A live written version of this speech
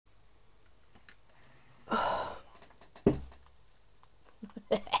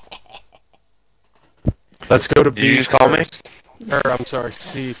Let's go to Did you B just call me? first. Or, I'm sorry,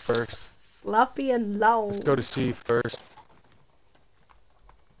 C first. Sloppy and long. Let's go to C first.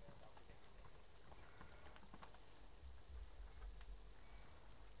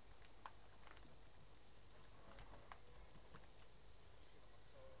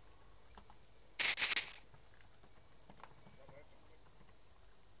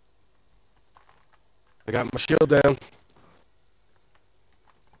 I got my shield down.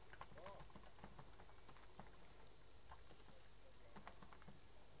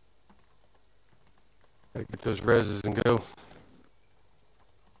 Gotta get those reses and go.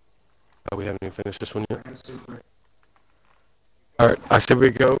 Oh, we haven't even finished this one yet. Alright, I said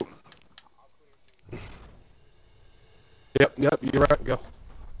we go. Yep, you're right, go.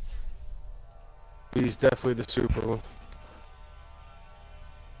 He's definitely the super one.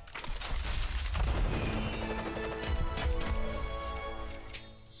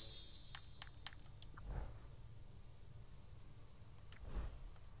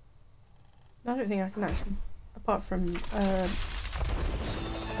 I don't think I can actually, apart from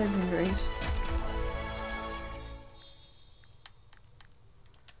legendaries.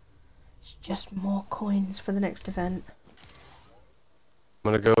 It's just more coins for the next event.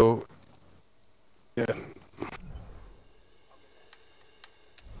 I'm gonna go. Yeah.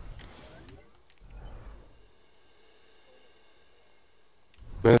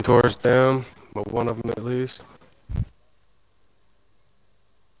 Minotaur's down, but one of them at least.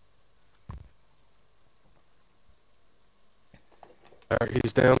 Alright,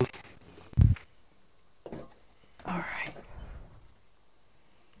 he's down. Alright.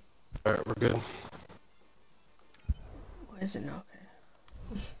 Alright, we're good. What is it now?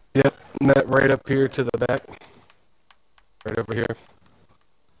 Okay. Yep, net right up here to the back. Right over here.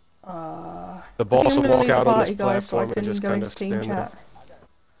 The boss will walk out on this platform and just kind of stand there.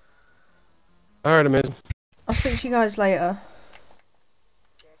 Alright, amazing. I'll speak to you guys later.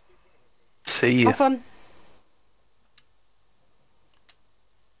 See you. Have fun.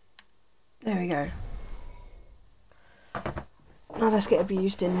 There we go. Now let's get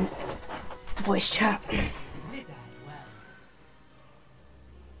abused in voice chat.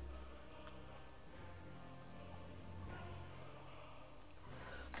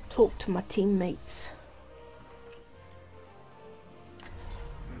 Talk to my teammates.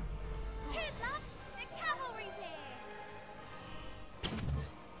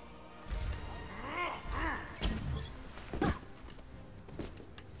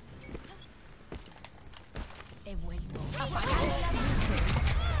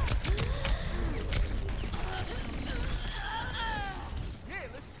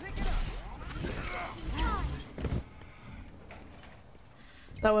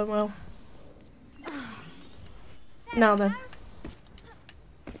 That went well. Now then.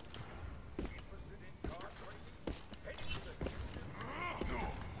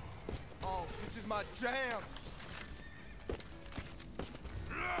 Oh, this is my jam.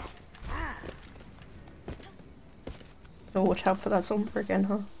 Oh, watch out for that Sombra again,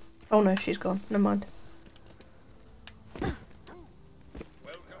 huh? Oh no, she's gone. Never mind.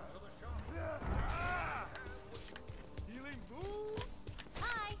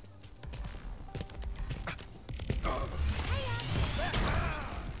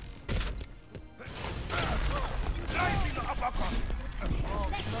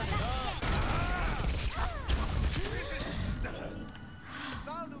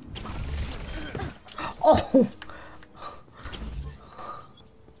 Oh!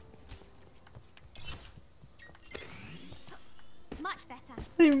 Much better.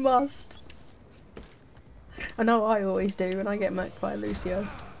 You must. I know I always do when I get murked by Lucio.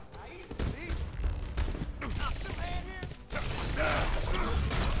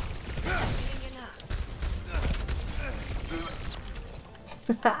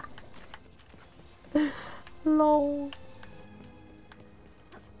 Lol.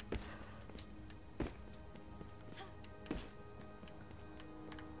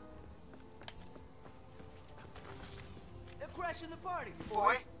 They're crashing the party,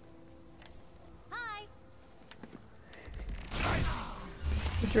 boy. Hi.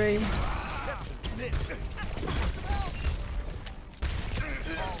 The dream. This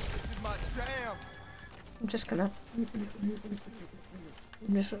is my jam. I'm just gonna...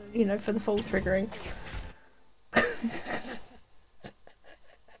 just, you know, for the full triggering.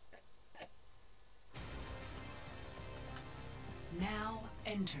 Now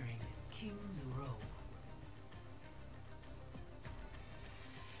entering King's Row.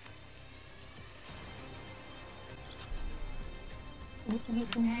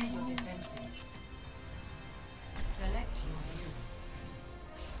 Prepare your defenses. Select your hero.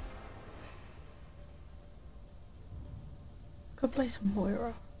 Could play some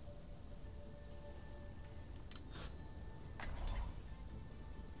Moira.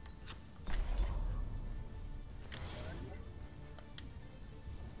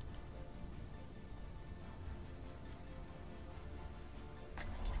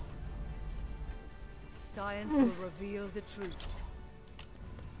 Science will reveal the truth.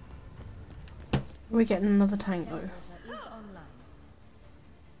 We're getting another tank though.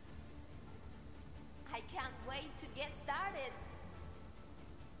 I can't wait to get started.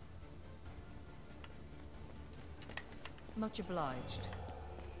 Much obliged.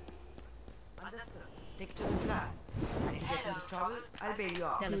 Stick to the plan. And if you get into trouble, I'll bail you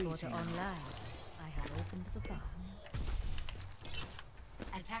out. Teleporter online. I have opened the file.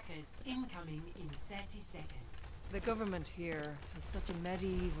 Attackers incoming in 30 seconds. The government here has such a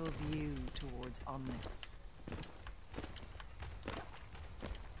medieval view towards Omnics.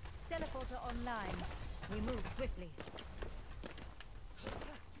 Teleporter online. We move swiftly.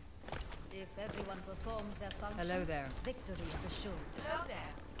 If everyone performs their function, Hello there. victory is assured. Hello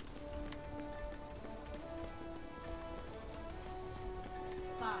there.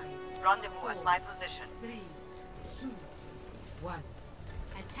 Rendezvous at my position. 3, 2, 1.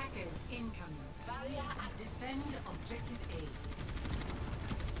 Attackers incoming. Barrier at defend objective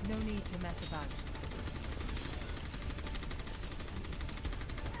A. No need to mess about.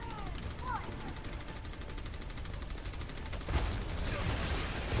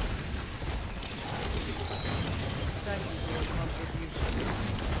 Thank you for your contribution.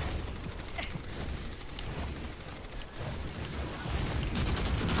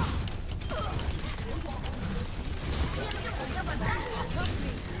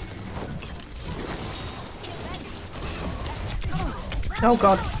 Oh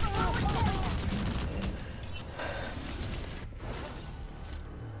god.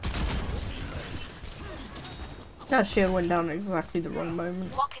 That shield went down at exactly the wrong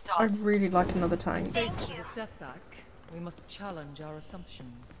moment. Walk it I'd on. really like another tank. Faced with a setback, we must challenge our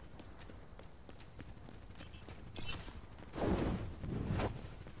assumptions.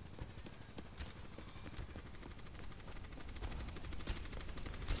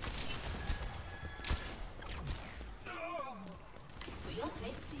 For your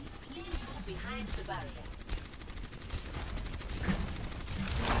safety, please move behind the barrier.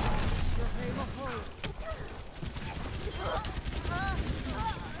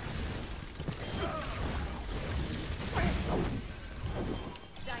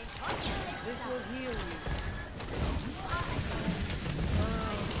 This will heal you.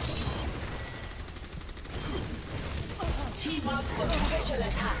 Team up for special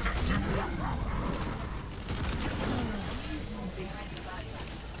attack.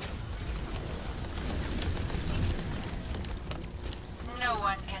 No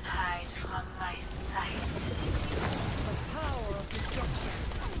one can hide from my sight. The power of destruction.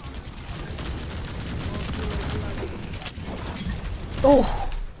 Oh!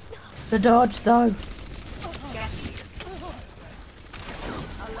 The dodge though.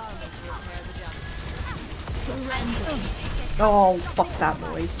 Oh, fuck that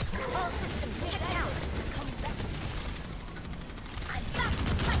noise.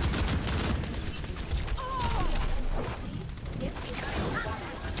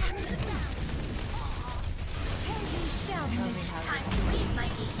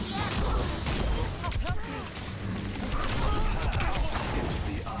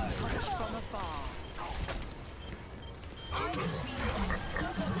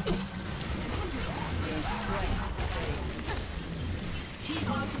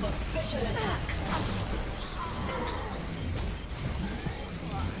 Team up for special attack.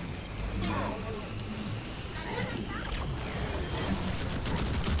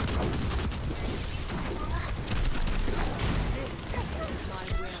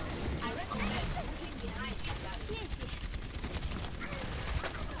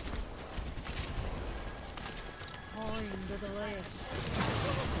 Time the delay.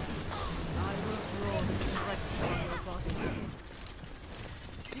 I will draw the strength from your body.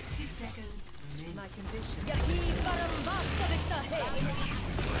 60 seconds remaining. My condition.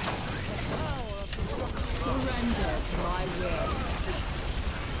 Surrender to my will.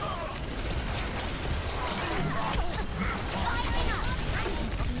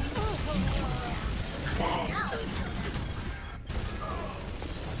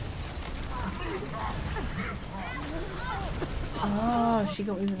 Oh, she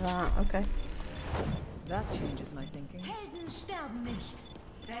got rid of that. Okay. That changes my thinking. Helden sterben nicht.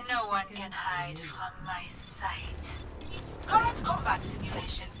 No one can hide from my sight. Current combat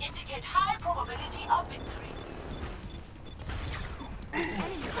simulation indicate high probability of victory.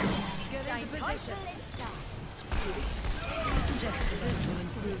 Get in position. This will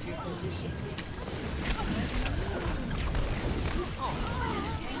improve your condition.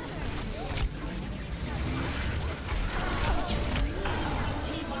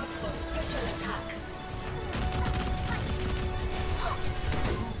 Team up for special attack.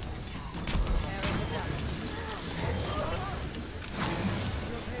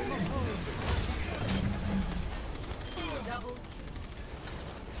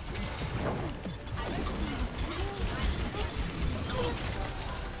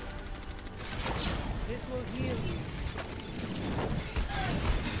 This will heal you.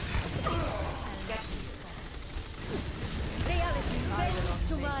 Reality bends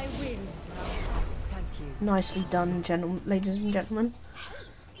to my will. Thank you. Nicely done, ladies and gentlemen.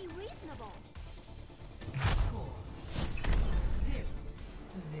 Be reasonable. Score 0-0.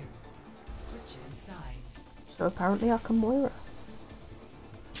 Switching sides. So apparently I can Moira.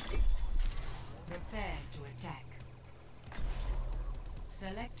 Prepare to attack.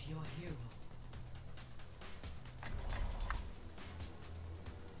 Select your hero.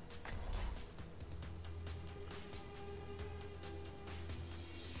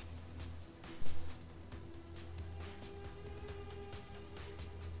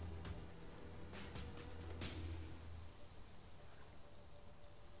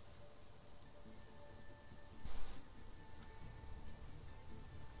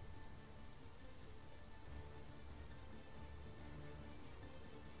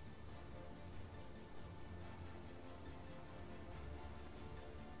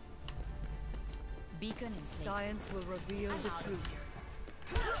 Beacon is safe. Science will reveal the truth.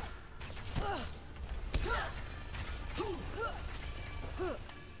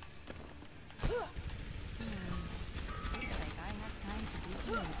 Looks like I have time to do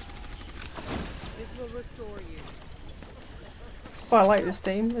some ritual. This will restore you. Well, I like this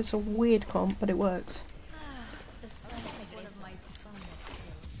team. It's a weird comp, but it works. The sight of one of my thunder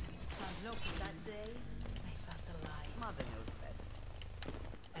kills. That day, I felt alive. Mother knows best.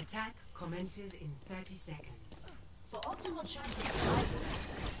 Attack commences in 30 seconds. For optimal chance of survival,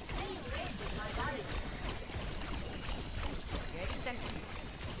 stay in range with my barrier.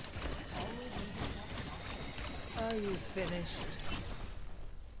 Are you finished?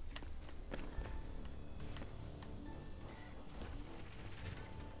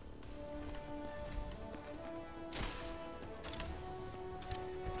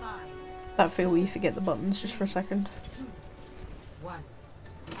 That feel where you forget the buttons just for a second. 2, 1.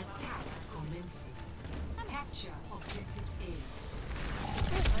 Attack commencing. Capture objective A.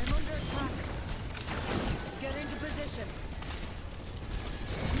 I'm under attack. Get into position.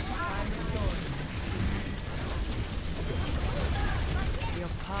 I'm restored.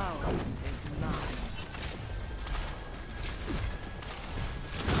 Your power is mine.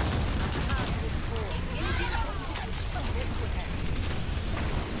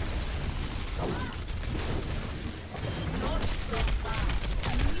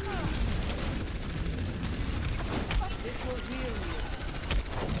 This will heal you.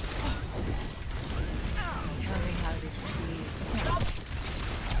 Tell me how this feels.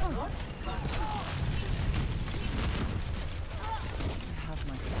 You have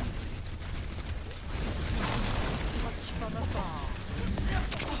my thanks. Touch from afar.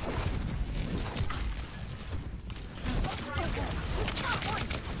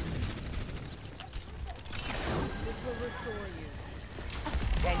 This will restore you.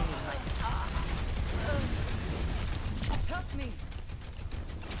 Help me!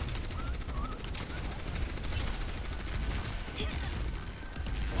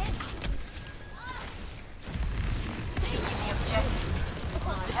 Taking the objectives.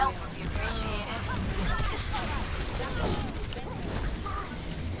 Help would be appreciated.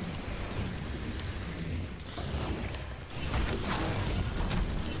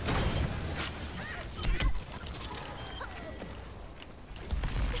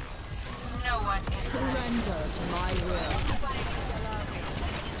 No one can Surrender to my will.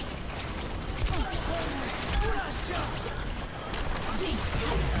 Cease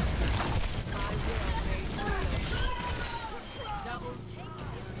your resistance. My will made real. Double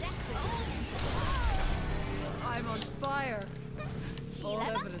I'm on fire. All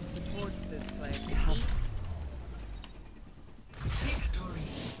evidence supports this claim. Victory.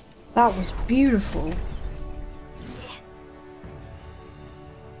 That was beautiful.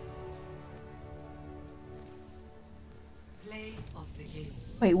 Play of the game.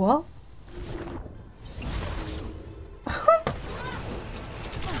 Wait, what?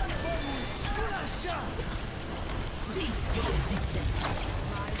 Cease your resistance.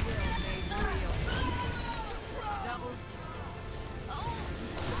 My will made real. double.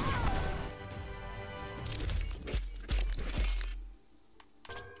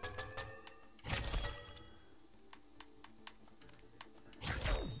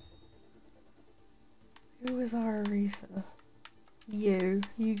 is our Arisa? You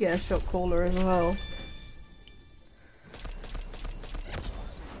get a shot caller as well.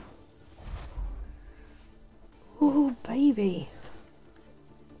 Ooh, baby.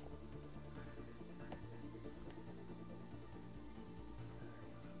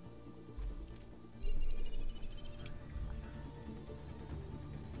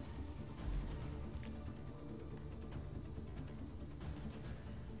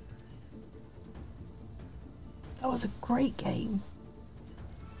 That was a great game.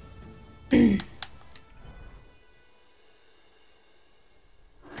 Wait,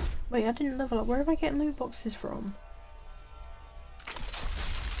 I didn't level up. Where am I getting loot boxes from?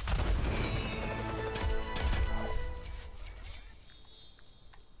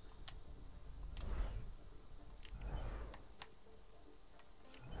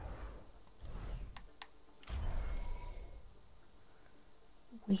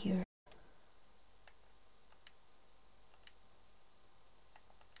 Weird.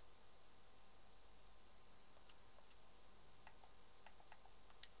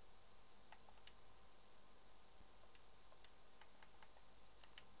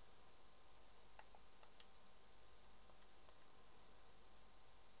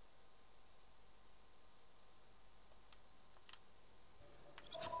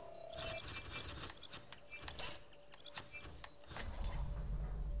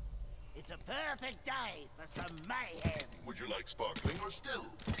 It's a perfect day for some mayhem. Would you like sparkling or still?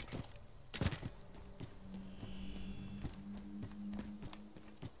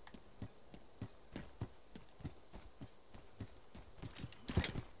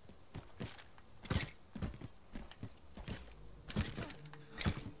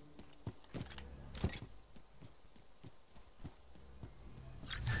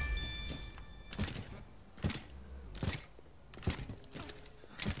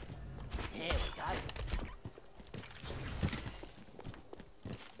 Here we go.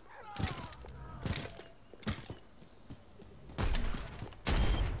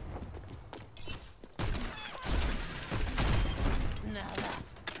 Another.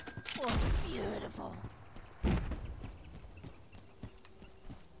 What's beautiful?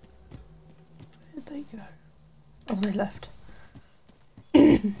 Where'd they go? Oh, they left.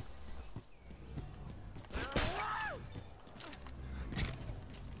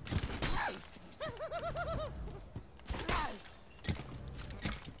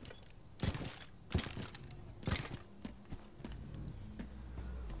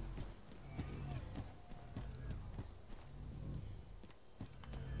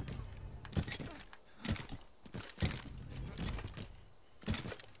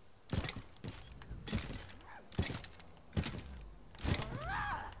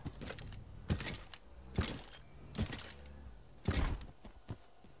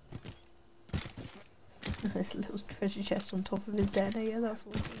 This little treasure chest on top of his detonator, that's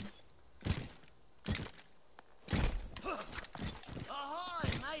awesome. Ahoy,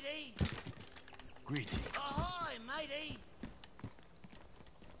 matey! Greetings. Ahoy, matey!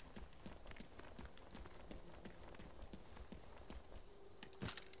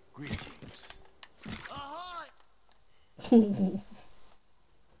 Greetings. Ahoy!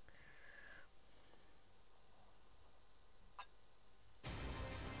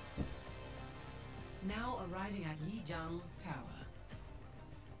 Now arriving at Lijiang Tower.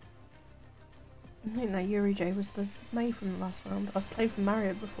 I think that Yuri J was the May from the last round. I've played for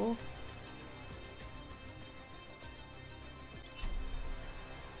Mario before.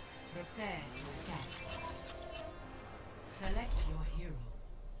 Prepare your attack. Select your hero.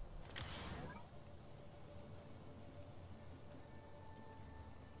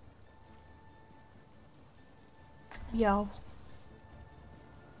 Yeah.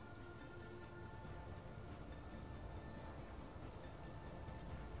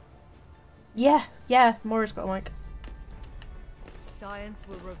 Yeah, Moira's got a mic. Science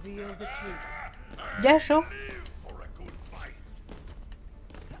will reveal the truth. Yeah, sure. Live for a good fight.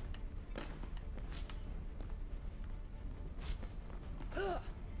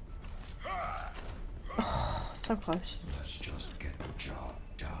 So close. Let's just get the job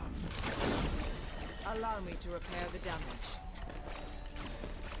done. Allow me to repair the damage.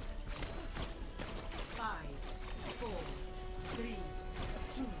 5, 4, 3,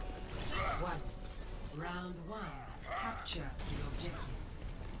 2, 1. Round 1. Capture the objective.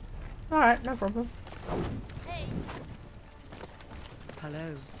 Alright, no problem.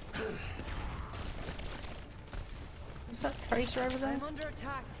 Hello. Is that Tracer over there? I'm under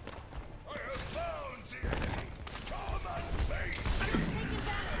attack. I have found the enemy. Come and face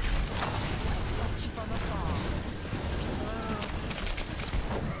Watch from afar.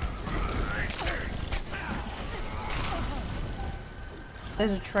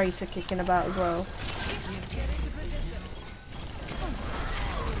 There's a tracer kicking about as well.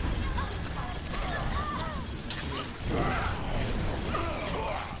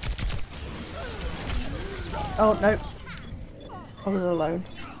 Oh no, I was alone.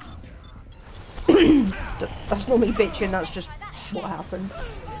 That's not me bitching, that's just what happened.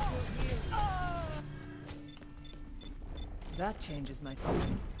 That changes my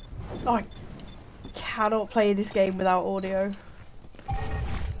thinking. I cannot play this game without audio.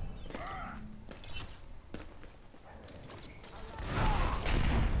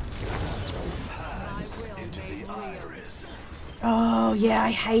 Oh yeah, I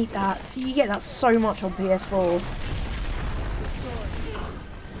hate that. See, you get that so much on PS4.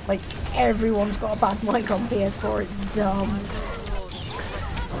 Like, everyone's got a bad mic on PS4, it's dumb.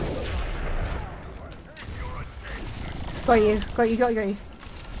 Got you, got you, got you, got you.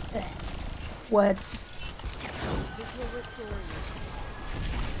 Words.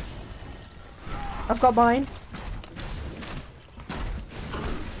 I've got mine.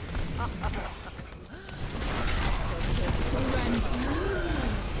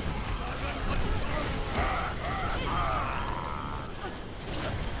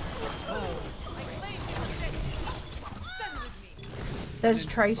 There's a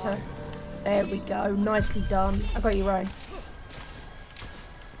tracer. There we go. Nicely done. I got you, Ryan.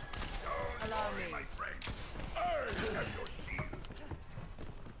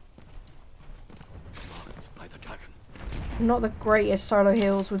 I'm not the greatest solo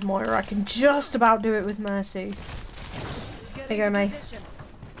heals with Moira. I can just about do it with Mercy. There you go, May.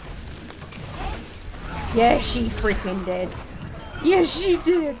 Yeah, she freaking did. Yes, she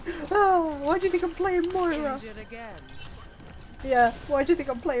did. Oh, why do you think I'm playing Moira? Yeah, why do you think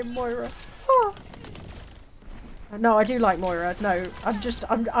I'm playing Moira? Oh. No, I do like Moira. No, I've just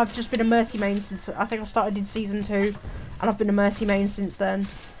been a Mercy main since I think I started in season 2, and I've been a Mercy main since then.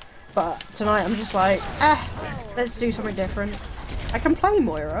 But tonight I'm just like, let's do something different. I can play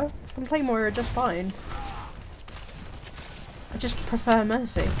Moira. I can play Moira just fine. I just prefer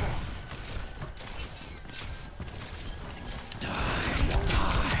Mercy.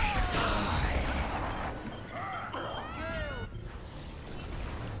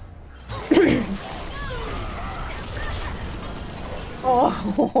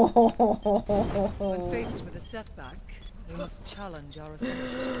 When faced with a setback, we must challenge our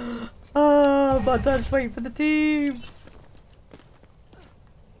assumptions. Oh, but let's wait for the team.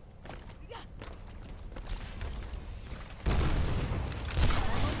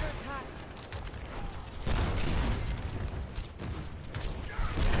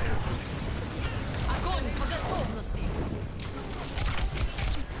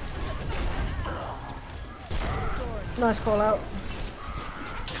 Nice call out.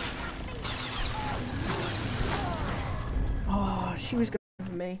 Oh, she was going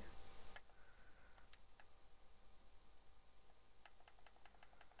for me.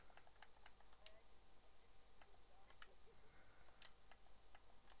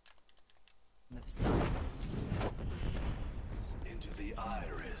 Of silence. Into the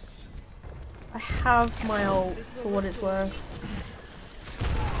iris. I have my ult for what it's worth.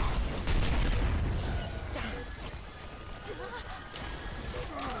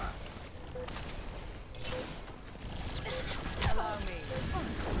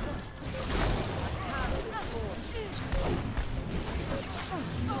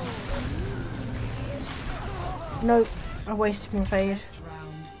 Nope, I wasted my fade.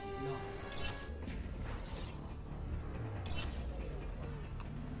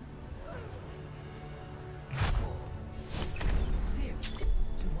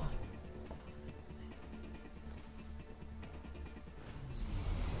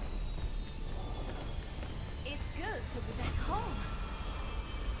 It's good to be back home.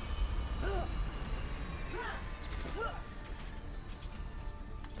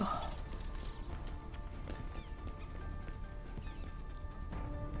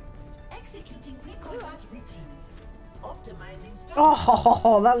 Executing pre-combat routines. Optimizing strategy.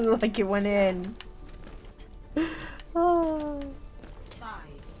 Oh, that looked like it went in. Oh. 5,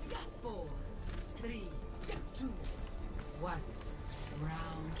 4, 3, 2, 1.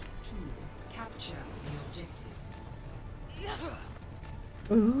 Round 2. Capture the objective.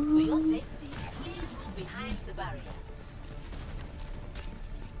 For your safety, please move behind the barrier.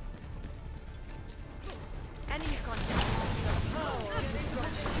 Enemy contact.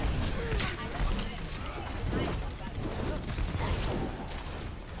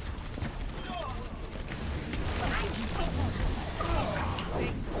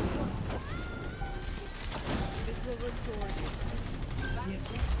 This will restore you.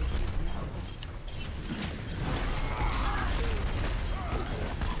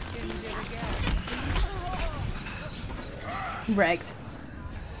 Wrecked.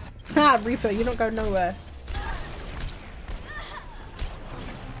 Ha! Reaper, you're not going nowhere.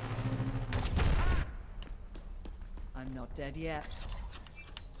 I'm not dead yet.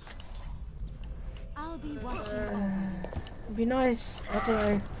 I'll be watching over. It'd be nice. I don't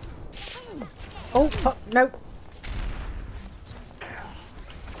know. Oh fuck! No.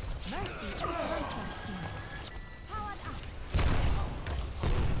 Mercy over righteousness. Powered up.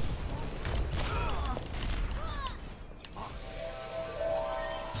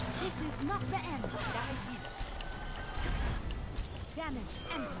 This is not the end. Damage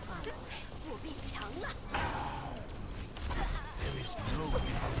amplified. 我变强了。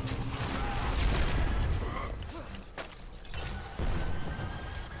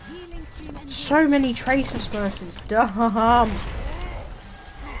Healing stream and So many tracer smurfs. Dumb.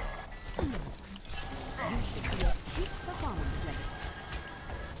 peace performance level.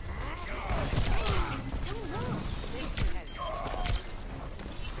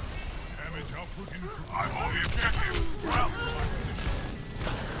 Damage output increased. I'm on the objective.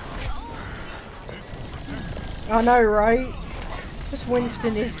 Well, I know, right? This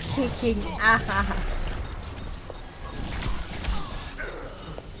Winston is kicking ass.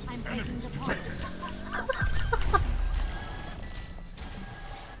 I'm taking the point.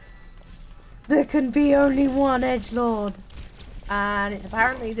 There can be only one edgelord, and it's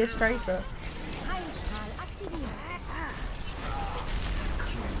apparently this tracer. Heilstrahl aktiviert.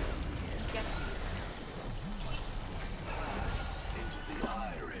 into the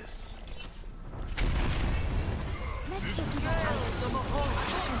iris. Let's get to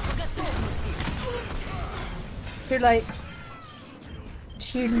the Too late.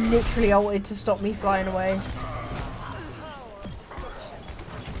 She literally ulted to stop me flying away.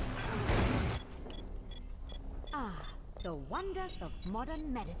 the wonders of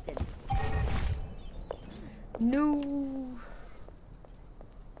modern medicine. No.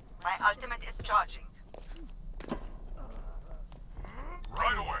 My ultimate is charging.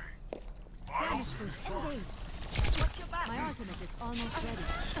 Right away. Damage boost engaged. My ultimate is almost ready.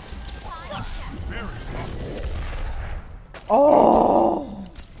 Oh.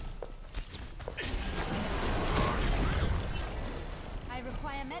 I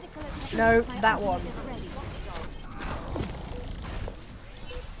require medical attention. No, My that ultimate one. is ready.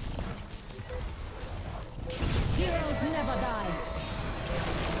 Heroes never die.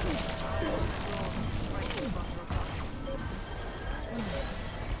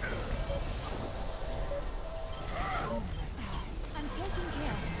 I'm taking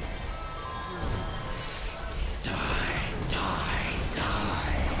care.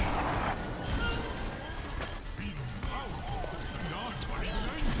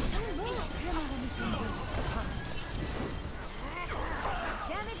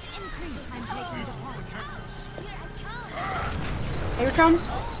 Damage increase. I'm taking the point. Here I come. Here it comes.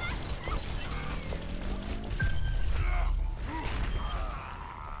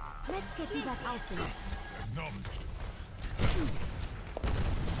 Let's get you that outfit. Acknowledged.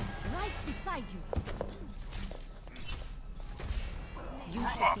 Right beside you. You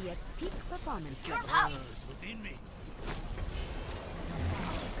should be at peak performance level. Within me.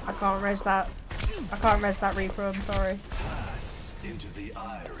 I can't res that. I can't res that Reaper, I'm sorry. Pass into the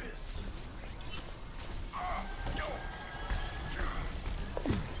iris.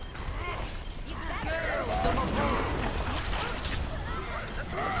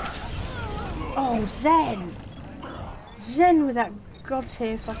 Oh, Zen! Zen with that god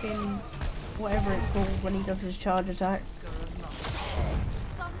tier fucking whatever it's called when he does his charge attack.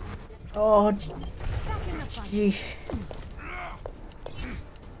 Oh, gee.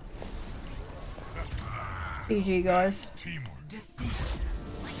 GG, guys. Teamwork.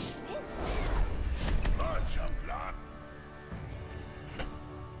 Bunch of blood.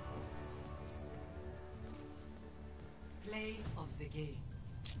 Play of the game.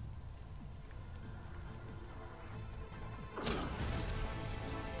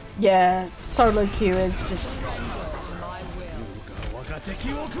 Yeah, solo queue is just.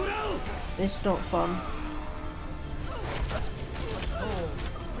 It's not fun.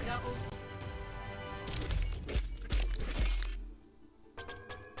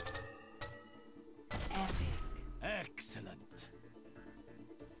 Excellent.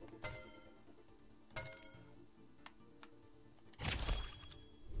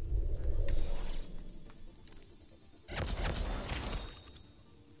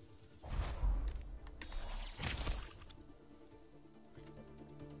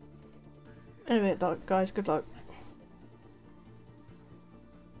 Anyway, guys, good luck.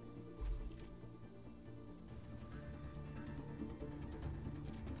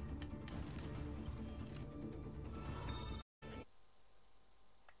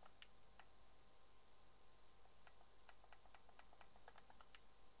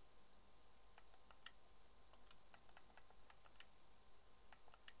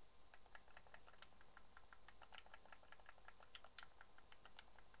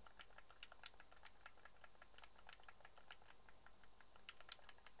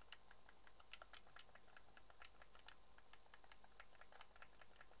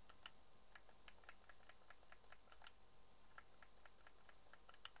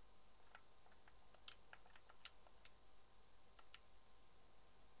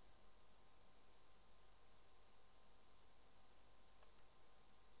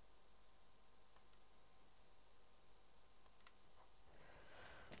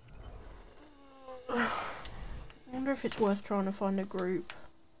 if it's worth trying to find a group.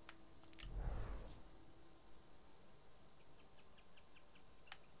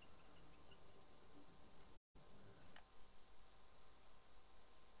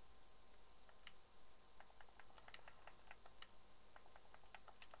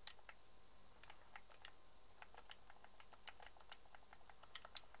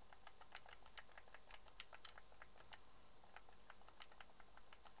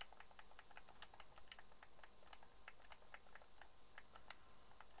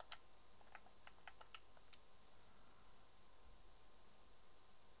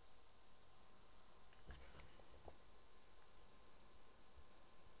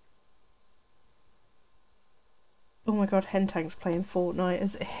 Oh my god, Hentank's playing Fortnite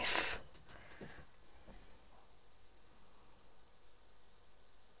as if.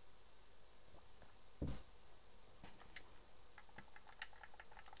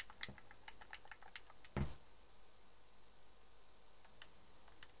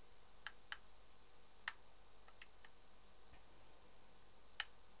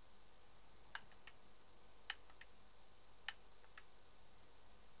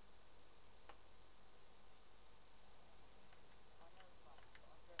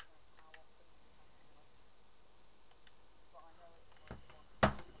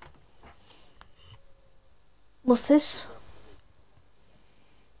 What's this?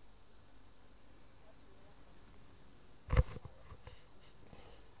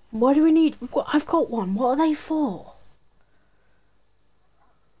 Why do we need... I've got one. What are they for?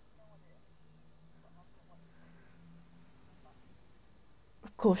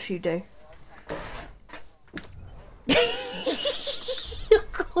 Of course you do.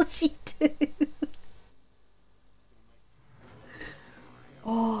 Of course you do.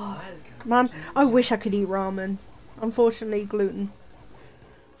 Oh, man. I wish I could eat ramen. Unfortunately, gluten.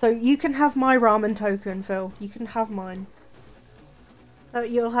 So you can have my ramen token, Phil. You can have mine.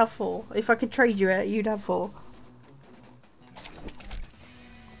 You'll have 4. If I could trade you it, you'd have 4.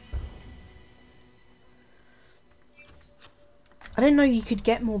 I didn't know you could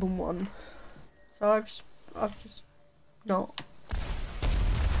get more than one. So I've just not.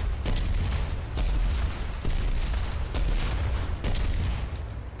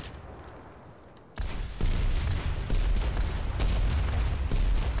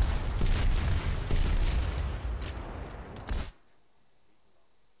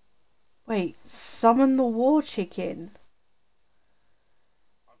 Wait, summon the war chicken.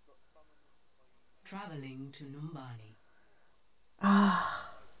 Traveling to Numbani.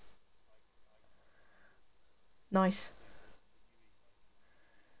 Ah. Nice.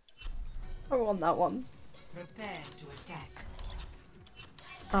 I want that one. Prepare to attack.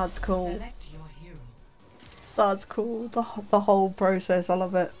 That's cool. Select your hero. That's cool. The whole process, I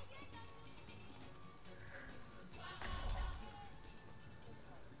love it.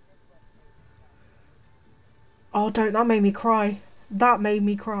 Oh, don't. That made me cry. That made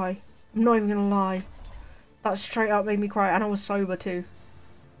me cry. I'm not even gonna lie. That straight up made me cry, and I was sober too.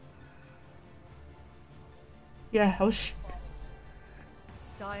 Yeah, I was.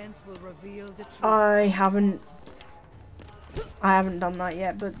 Science will reveal the truth. I haven't done that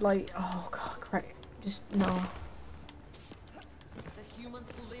yet, but like, oh god, great. Just no. The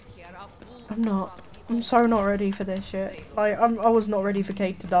humans who live here are fools. I'm not. I'm so not ready for this shit. Like, I was not ready for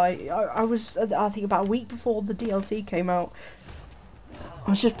Kate to die. I was, I think about a week before the DLC came out, I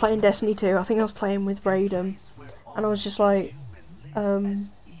was just playing Destiny 2. I think I was playing with Raiden, and I was just like,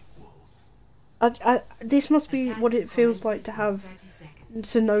 this must be what it feels like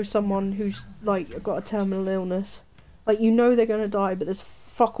to know someone who's like got a terminal illness. Like, you know they're gonna die, but there's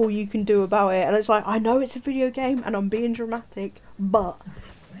fuck all you can do about it. And it's like, I know it's a video game, and I'm being dramatic, but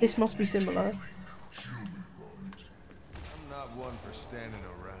this must be similar. I'm not one for standing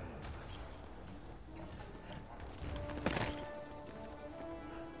around.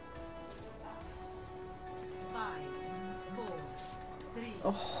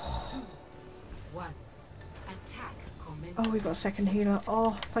 Oh. 1. Attack commences. Oh, we got a second healer.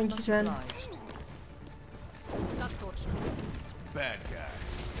 Oh, thank you, Zen. Bad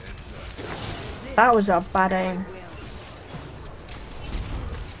guys. That was a bad aim.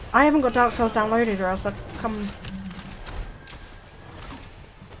 I haven't got Dark Souls downloaded, or else I'd come.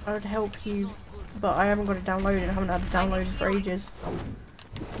 I would help you, but I haven't got it downloaded. I haven't had it downloaded for ages.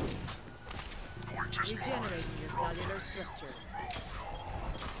 Regenerating your cellular structure.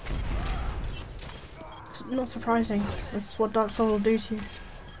 It's not surprising. That's what Dark Souls will do to you.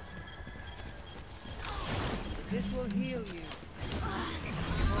 This will heal you.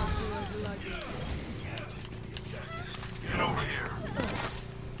 Get over here.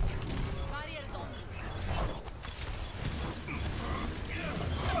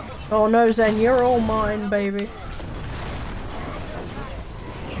 Oh no, Zen, you're all mine, baby.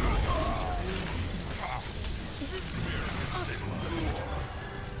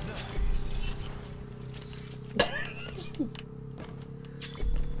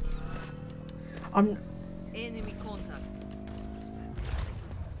 I'm... Enemy contact.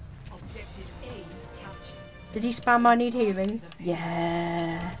 Objective A captured. Did he spam I need healing?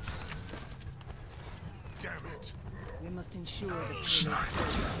 Yeah. Damn it. We must ensure the payload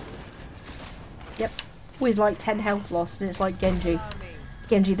progress. Yep. With like 10 health lost, and it's like Genji.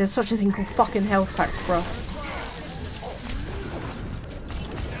 Genji, there's such a thing called fucking health packs, bruh.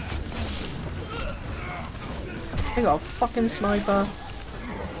 I got a fucking sniper.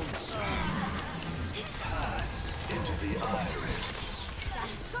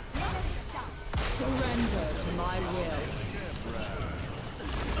 Surrender to my will.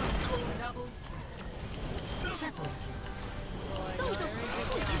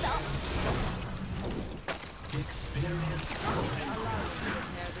 Experience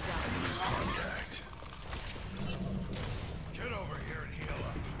contact. Get over here and heal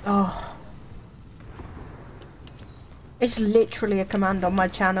up. Oh. It's literally a command on my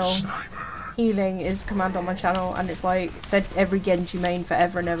channel. Healing is a command on my channel, and it's like said every Genji main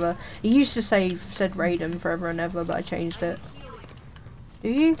forever and ever. It used to say said Raiden forever and ever, but I changed it. Do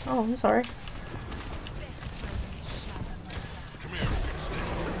you? Oh, I'm sorry.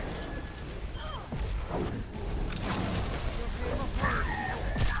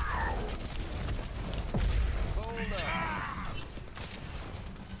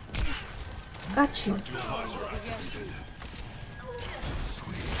 Got you.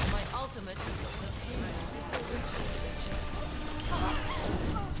 My ultimate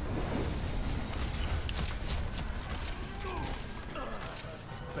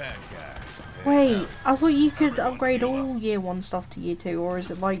Bad guys. Wait, I thought you could upgrade all year 1 stuff to year 2, or is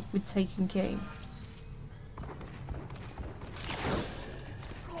it like with Taken King?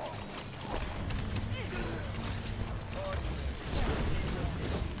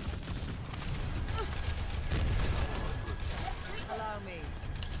 allow me.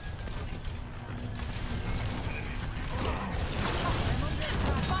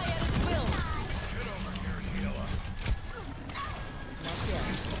 Fire at will.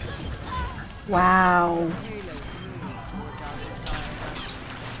 Wow. Payload moves towards our desired.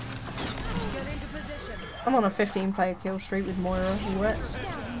 Get into position. I'm on a 15 player kill streak with Moira. What?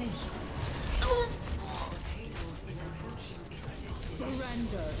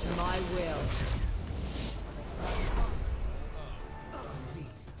 Surrender to my will.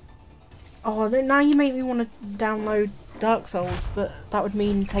 Oh, now you make me want to download Dark Souls, but that would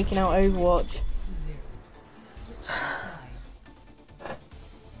mean taking out Overwatch.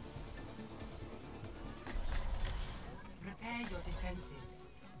 Prepare your defenses.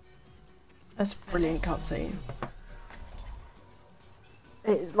 That's a brilliant cutscene.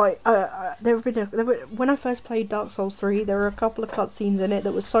 It's like when I first played Dark Souls 3, there were a couple of cutscenes in it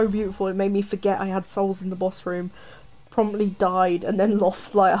that were so beautiful it made me forget I had souls in the boss room. Promptly died and then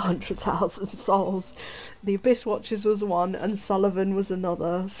lost like 100,000 souls. The Abyss Watchers was one and Sullivan was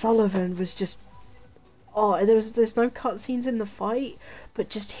another. Sullivan was just there's no cutscenes in the fight, but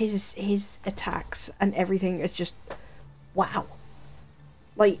just his attacks and everything is just wow.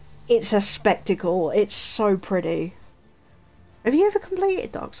 Like, it's a spectacle. It's so pretty. Have you ever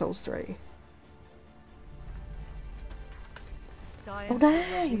completed Dark Souls 3? Science Oh,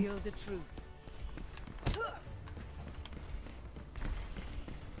 dang. will reveal the truth.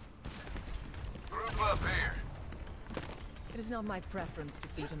 Group up here. It is not my preference to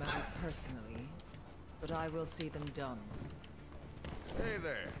see to matters personally, but I will see them done. Hey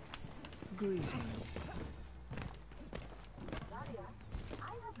there. Greetings.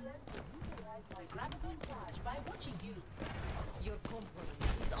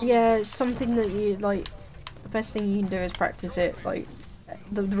 Yeah, it's something that you like. The best thing you can do is practice it. Like,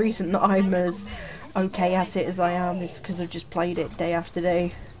 the reason that I'm as okay at it as I am is because I've just played it day after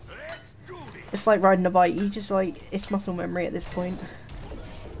day. It's like riding a bike. You just like, it's muscle memory at this point.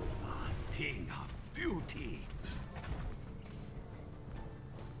 King of beauty.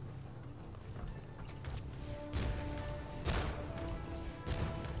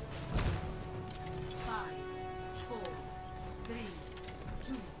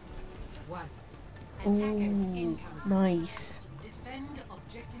 Ooh, nice. Defend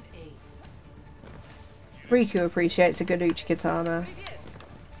objective A. Riku appreciates a good Uchi Katana.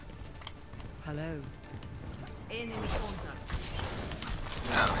 Hello. Enemy contact.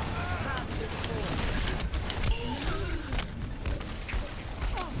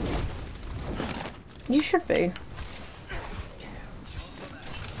 You should be.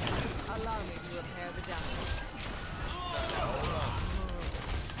 repair the damage.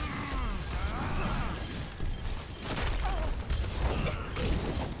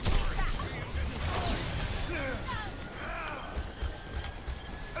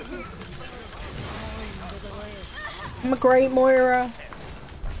 I'm a great Moira.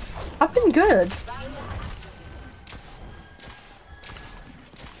 I've been good.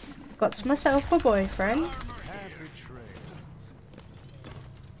 Got myself a boyfriend.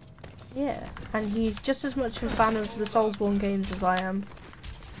 Yeah, and he's just as much a fan of the Soulsborne games as I am.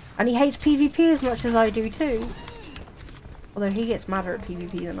 And he hates PvP as much as I do too. Although he gets madder at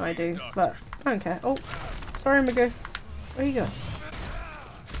PvP than I do, but I don't care. Oh, sorry Magoo. Where you go?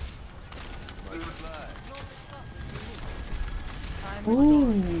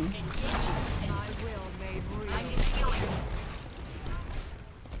 Ooh.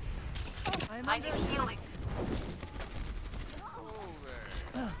 I need healing.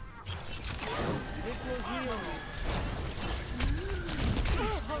 This will heal me.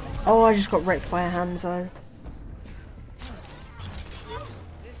 Oh, I just got wrecked by a Hanzo.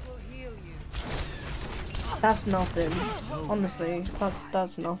 This will heal you. That's nothing. Honestly,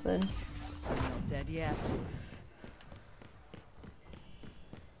 that's nothing. I'm not dead yet.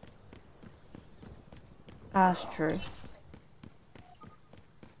 That's true.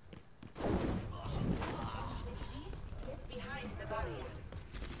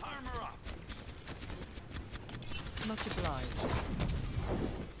 Much obliged.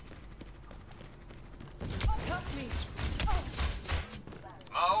 Help me!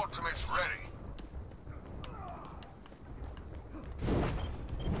 My ultimate's ready.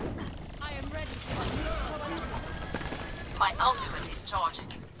 I am ready. My ultimate is charging.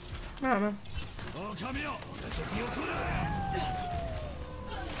 I don't know.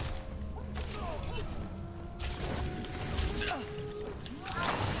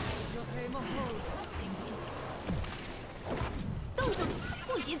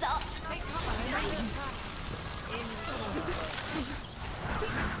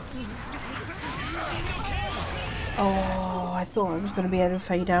 Oh, I thought I was going to be able to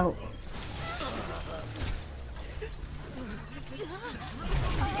fade out.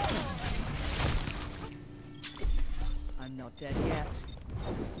 I'm not dead yet.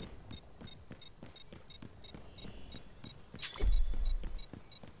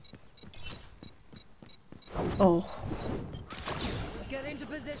 Oh. Get into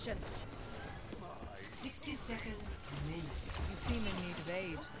position. 60 seconds remaining. You seem in need of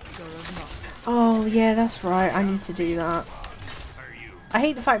aid. So of not. Oh, yeah, that's right. I need to do that. I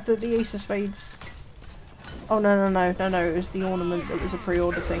hate the fact that the Ace of Spades... Oh, no, it was the ornament that was a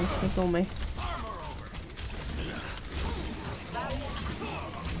pre-order thing. Ignore me.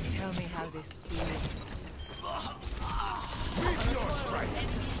 Tell me how this feels.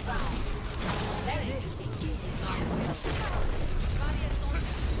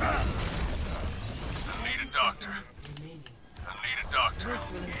 I need a doctor. I need a doctor. This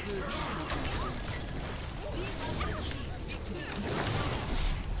will improve.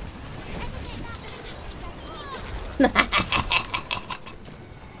 I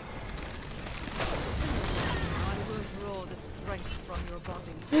will draw the strength from your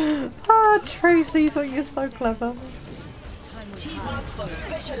body. Ah, Tracy, you thought you were so clever. Team up for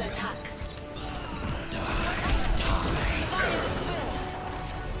special attack.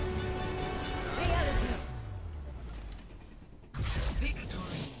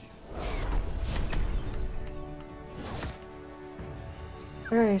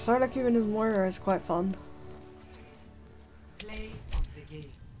 Okay, Solo Cuban as Moira is quite fun. Play of the game.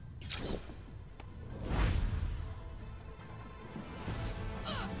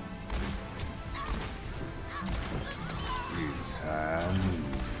 It's Halloween.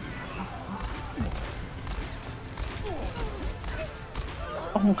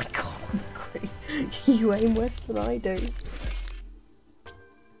 Oh my god, I'm great. You aim worse than I do.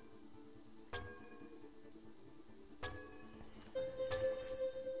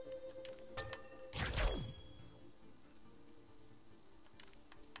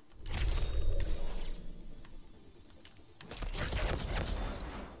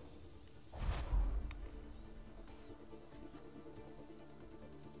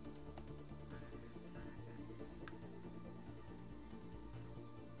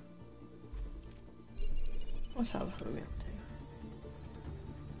 What's that for me?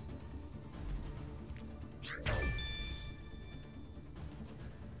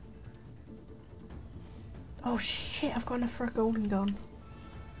 Oh shit, I've got enough for a golden gun.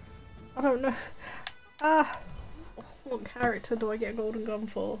 I don't know. What character do I get a golden gun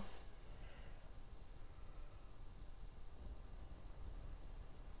for?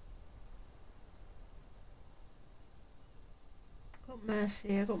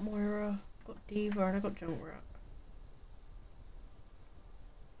 Mercy, I got Moira, I got Diva, and I got Junkrat.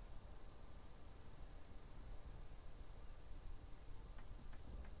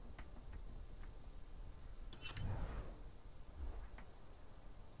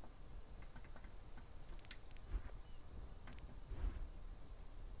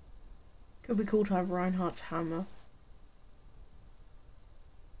 Could be cool to have Reinhardt's hammer.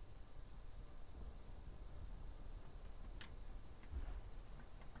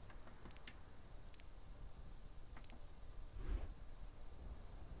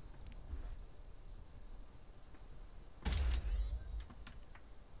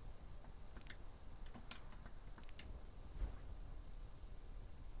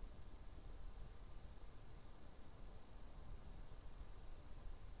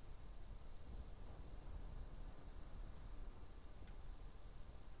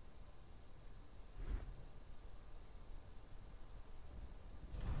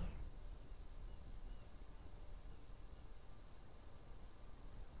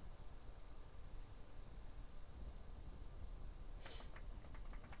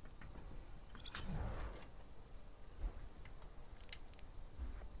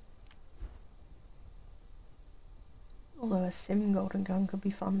 Although a sim golden gun could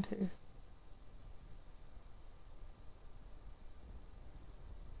be fun too.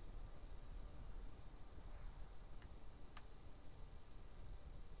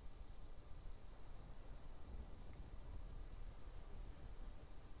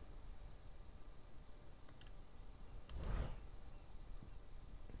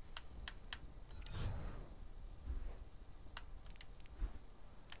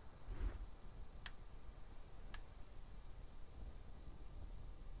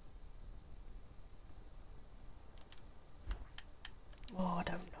 Oh, I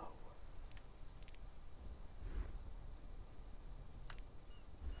don't know.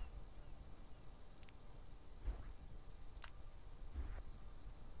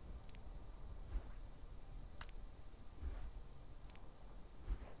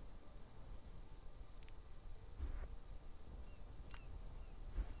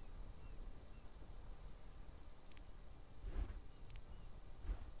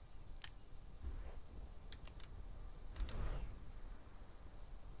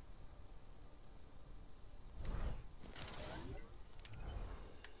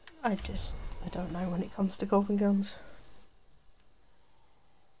 I don't know when it comes to golden guns.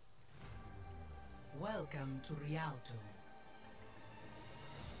 Welcome to Rialto.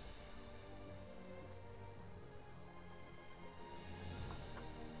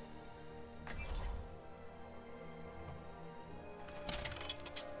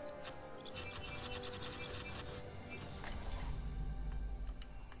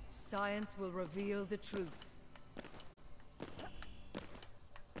 Science will reveal the truth.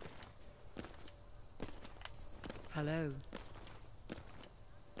 Hello.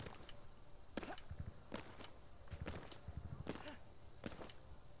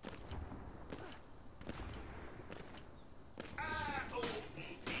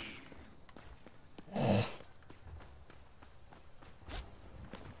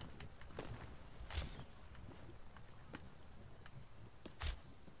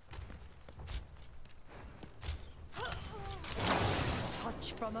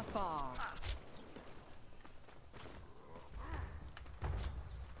 Touch from afar.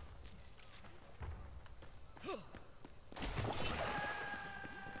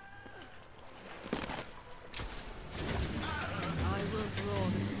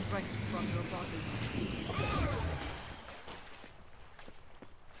 From your body.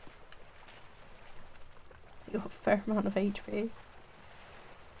 You got a fair amount of HP.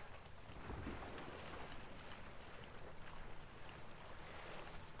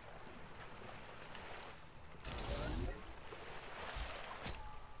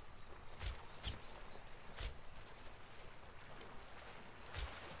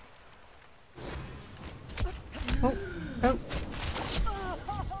 Oh, oh.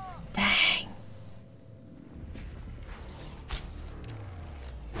 Dang.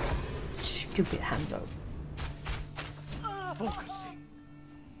 Stupid hands up. Focusing.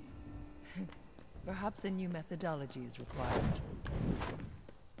 Perhaps a new methodology is required.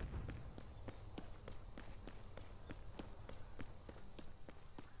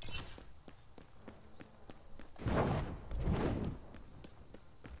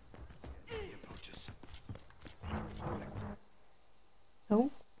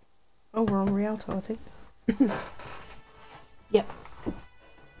 Oh, we're on Rialto, I think. Yep.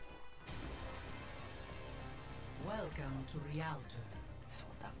 Welcome to Rialto. That's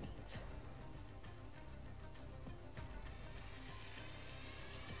what that means.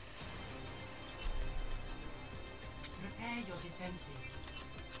 your defenses.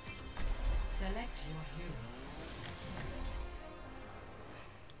 Select your hero.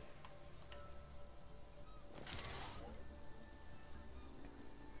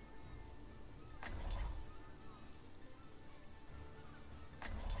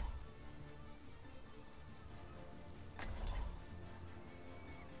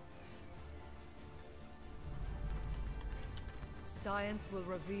 Science will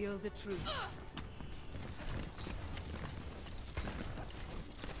reveal the truth.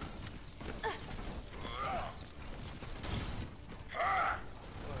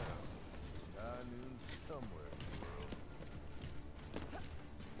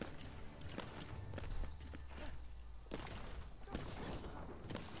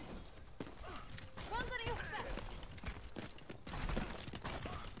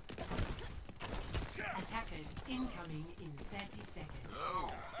 Attackers incoming in 30 seconds.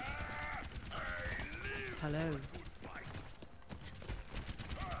 Hello.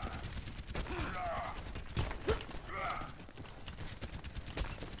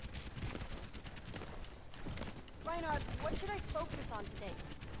 Reinhardt, what should I focus on today?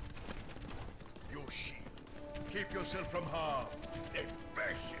 Your shield. Keep yourself from harm. The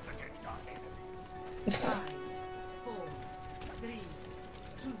best shit against our enemies. 5, 4, 3,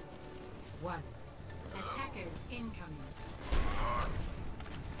 2, 1. Attackers incoming.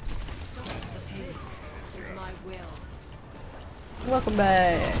 Stop the pace. This is my will. Welcome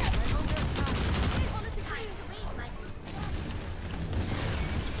back.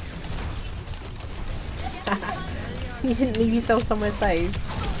 You didn't leave yourself somewhere safe.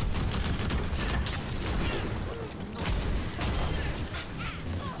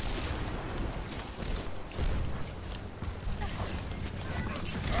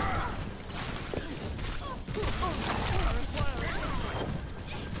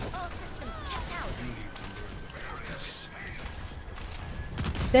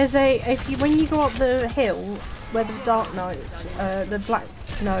 There's when you go up the hill where the Dark Knights, what are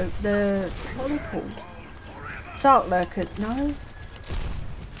they called? Dark Lurkers, no?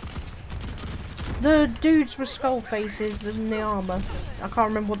 The dudes with skull faces and the armour. I can't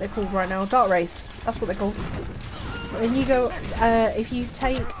remember what they're called right now. Dark Wraiths, that's what they're called. When you go, if you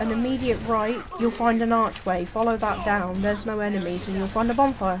take an immediate right, you'll find an archway. Follow that down, there's no enemies, and you'll find a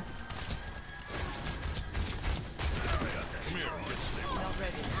bonfire.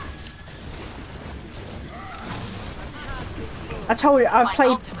 I told you, I've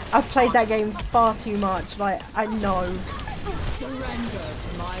played that game far too much. Like, I know. Surrender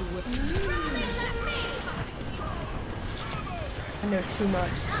to my will. I know too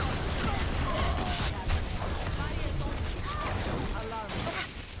much.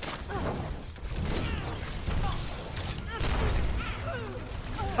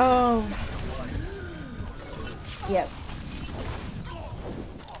 Oh. Yep.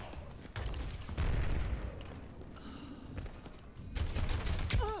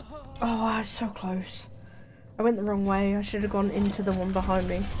 Oh, I was so close. I went the wrong way. I should have gone into the one behind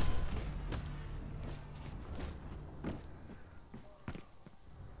me.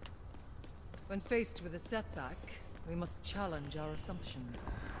 When faced with a setback, we must challenge our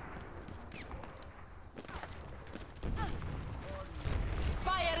assumptions.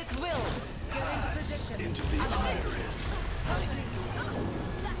 Fire at will! Get into position. Into the iris.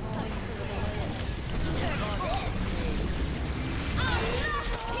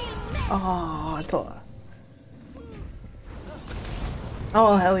 Oh, I thought.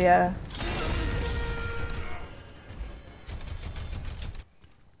 Oh, hell yeah.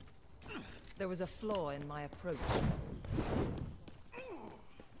 There was a flaw in my approach.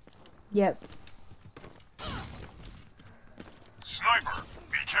 Yep. Sniper,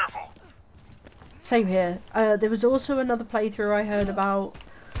 be careful. Same here. There was also another playthrough I heard about,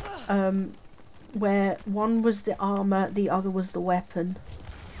 where one was the armor, the other was the weapon.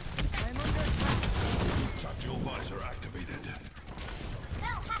 Tactical visor activated.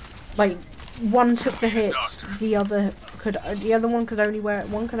 Like, one took the hits, the other one could only wear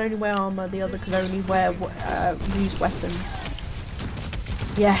armor, the other could only use weapons.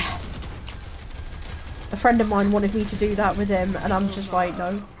 Yeah. A friend of mine wanted me to do that with him, and I'm just like,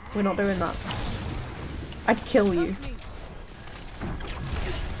 no, we're not doing that. I'd kill you.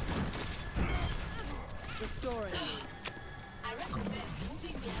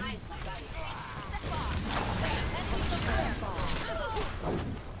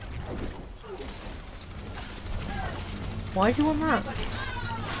 Why do you want that?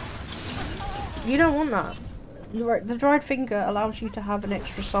 You don't want that. The dried finger allows you to have an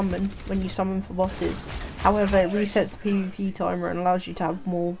extra summon when you summon for bosses. However, it resets the PvP timer and allows you to have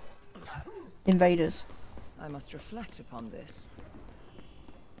more invaders. I must reflect upon this.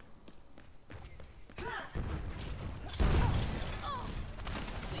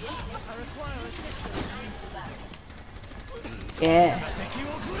 Yeah.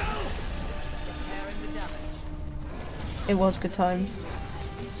 Repairing the damage. It was good times.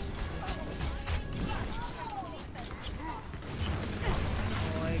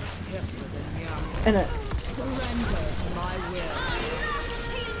 In it. Surrender to my will.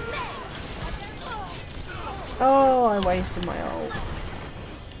 Oh, I wasted my ult.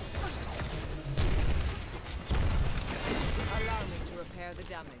 Allow me to repair the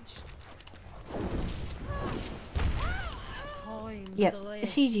damage. Yeah,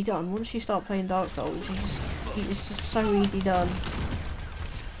 it's easy done. Once you start playing Dark Souls, it's just so easy done.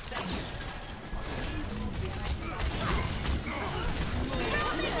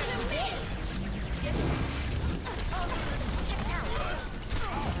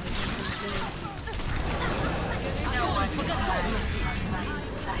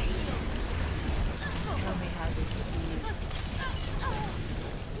 Tell me how this feels.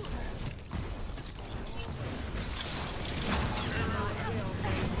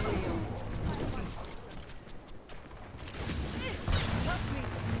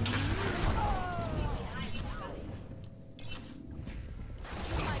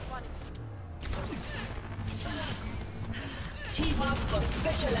 Team up for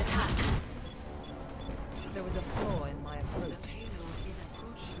special attack. There was a flaw in my approach. Payload is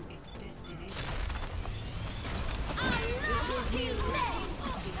approaching its destination.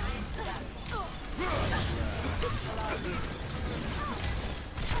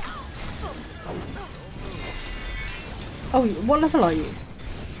 Oh, what level are you? Your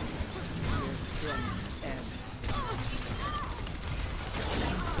strength ebbs.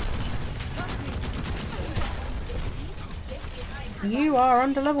 You are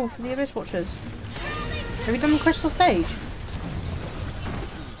under level for the Abyss Watchers. Have you done the Crystal Stage?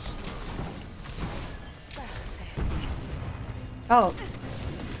 Oh.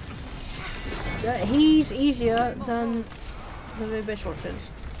 Yeah, he's easier than the Abyss Watchers.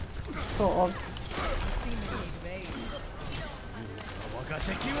 Sort of.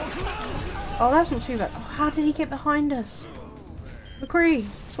 Oh, that's not too bad. Oh, how did he get behind us? McCree,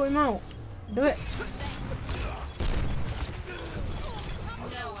 sort him out. Do it.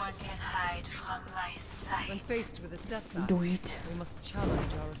 No one can hide from my When sight. faced with a setback, Do it. we must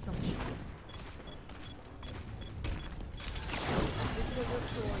challenge our assumptions. This will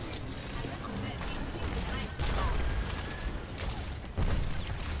restore you.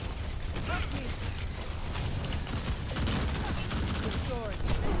 Restoring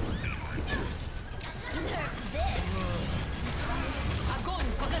you.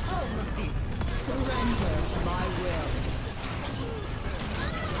 Surrender to my will.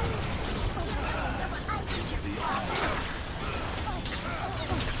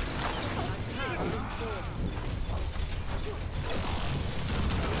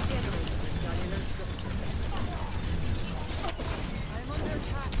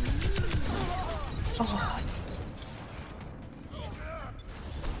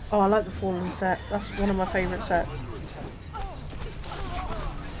 Oh, I like the Fallen set. That's one of my favourite sets.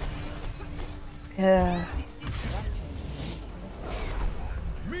 Yeah.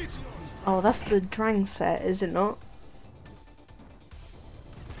 Oh, that's the Drang set, is it not?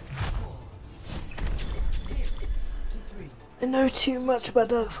 I know too much about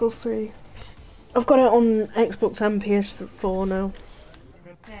Dark Souls 3. I've got it on Xbox and PS4 now.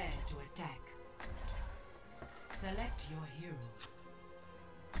 Prepare to attack. Select your hero.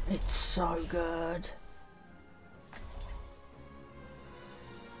 It's so good.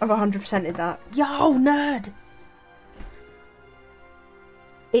 I've 100%ed that. Yo, nerd!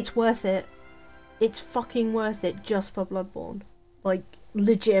 It's worth it. It's fucking worth it just for Bloodborne. Like,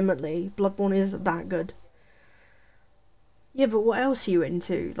 legitimately, Bloodborne is that good. Yeah, but what else are you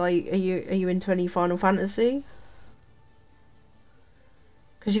into? Like, are you into any Final Fantasy?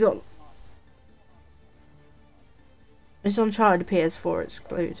 Because you got... It's Uncharted PS4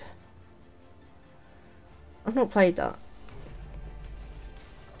 exclude. I've not played that.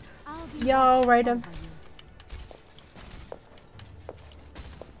 Yo, Raiden.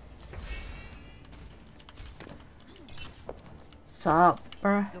 Sup,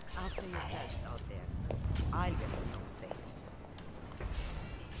 bruh? Look after yourself out there. I'll get us home safe.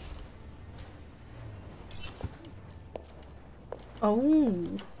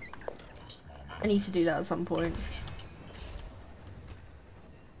 Oh. I need to do that at some point.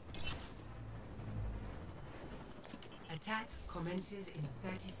 Attack commences in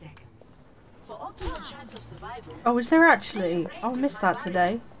 30 seconds. For optimal chance of survival, Oh, is there actually? Oh, I missed that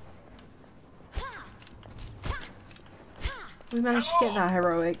today. We managed to get that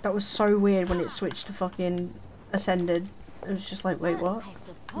heroic. That was so weird when it switched to fucking Ascended. It was just like, wait, what?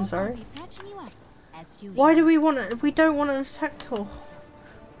 I'm sorry. Why do we want to? We don't want an attack tool.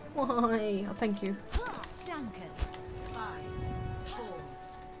 Why? Oh, thank you. 5, 4,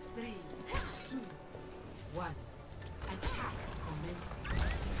 3, 2, 1. Attack commencing.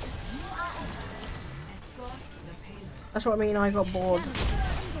 Escort the payload. That's what I mean. I got bored.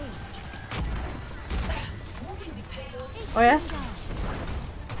 Oh yeah.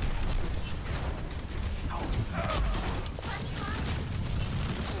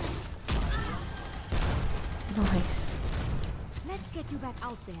 Nice. Let's get you back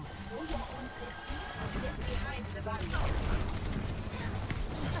out there.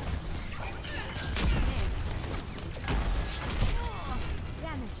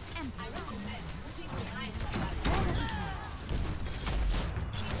 Damage empty.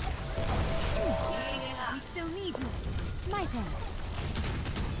 We still need you. My thanks.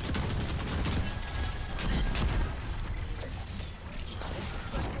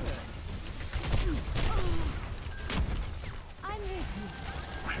 I'm with you.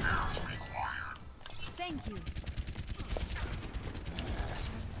 Thank you.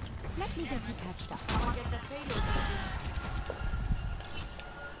 Let me get you patched up.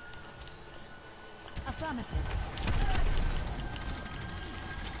 Affirmative.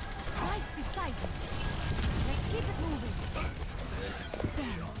 Right beside you. Let's keep it moving.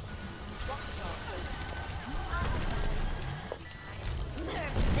 Damn.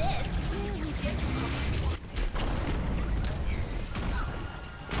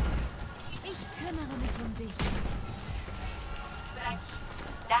 Ich kümmere mich dich.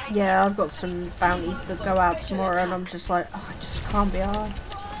 Yeah, I've got some bounties that go out tomorrow, and I'm just like, oh, I just can't be arsed.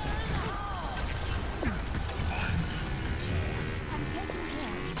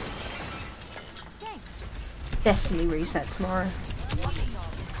 Destiny reset tomorrow.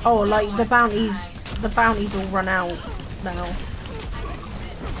 Oh, like the bounties all run out now.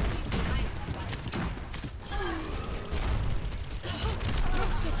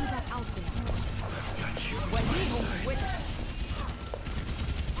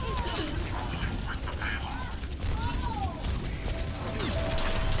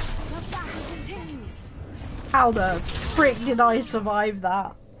 How the frick did I survive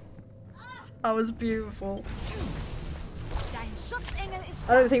that? That was beautiful.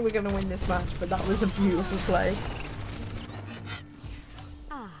 I don't think we're gonna win this match, but that was a beautiful play.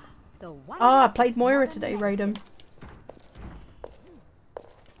 I played Moira today, Raiden.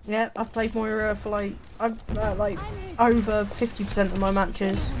 Yeah, I've played Moira for like over 50% of my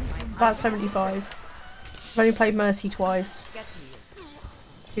matches, about 75. I've only played Mercy twice,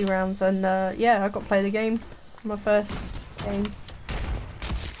 2 rounds, and yeah, I got to play the game. My first game.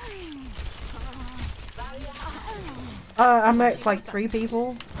 I met like 3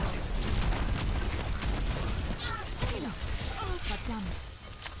 people.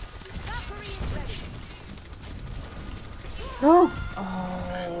 No!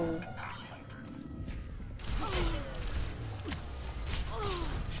 Oh.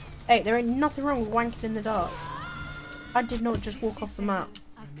 Hey, there ain't nothing wrong with wanking in the dark. I did not just walk off the map.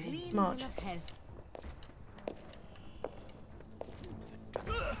 March.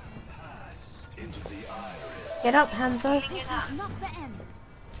 Get up, Hanzo.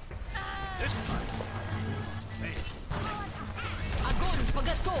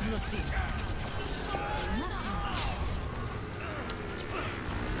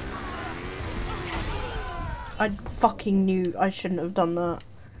 I fucking knew I shouldn't have done that.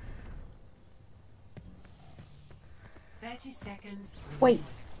 30 seconds. Wait.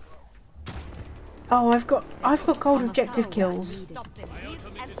 Oh, I've got gold objective kills.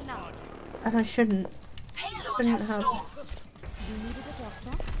 And I shouldn't have.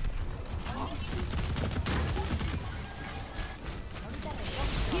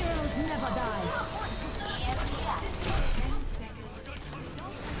 Heroes never die.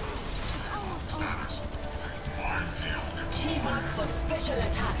 Team up for special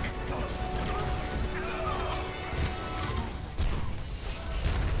attack.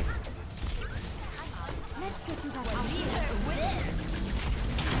 Let's get you back out.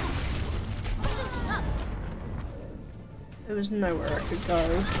 There was nowhere I could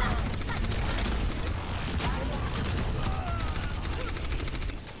go.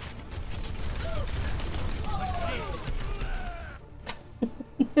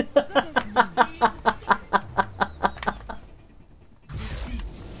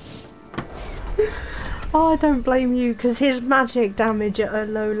 Oh, I don't blame you, because his magic damage at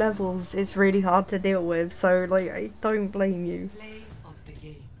low levels is really hard to deal with, so like, I don't blame you. Play of the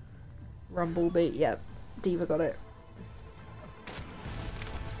game. Rumble beat, yep. Diva got it.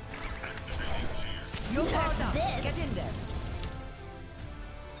 You're powered up. Get in there.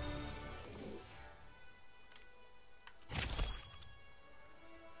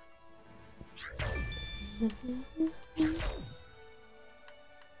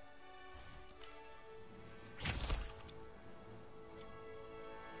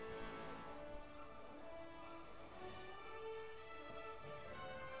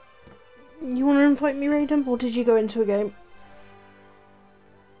 You want to invite me, Raiden, or did you go into a game?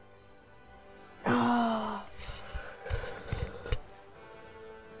 Ah.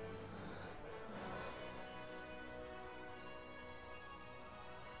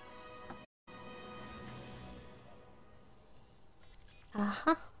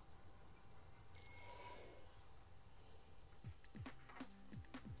 Aha.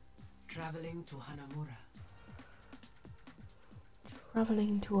 Traveling to Hanamura.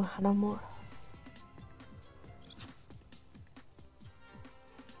 Traveling to Hanamura.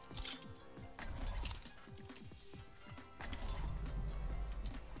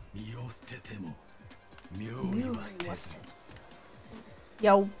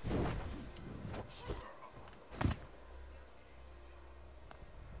 Yo.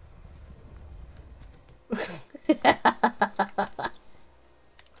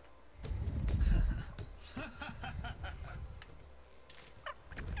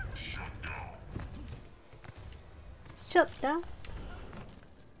 Shut down.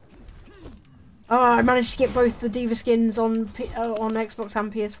 Oh, I managed to get both the Diva skins on Xbox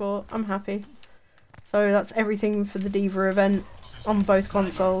and PS4. I'm happy. So that's everything for the Diva event on both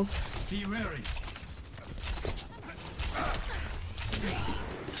consoles. Be wary.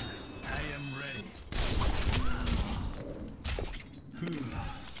 I am ready.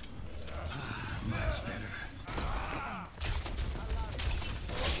 Much better.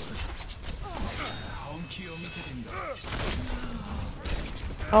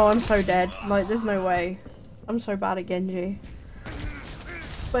 Oh, I'm so dead. Like, there's no way. I'm so bad at Genji.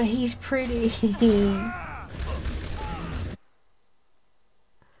 But he's pretty.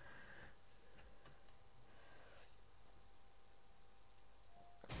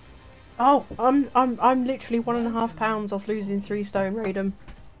 Oh, I'm literally 1.5 pounds off losing 3 stone, Raiden.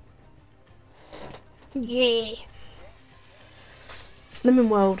 Yeah. Slimming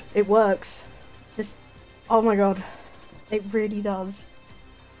World, it works. Just, oh my god, it really does.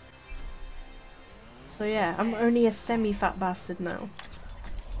 So yeah, I'm only a semi-fat bastard now.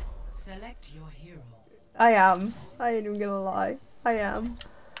 Select your hero. I am. I ain't even gonna lie. I am.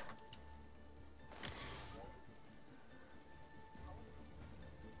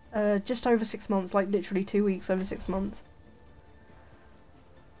 Just over 6 months, like literally 2 weeks, over 6 months.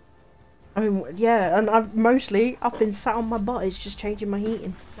 I mean, yeah, and I've been sat on my butt, it's just changing my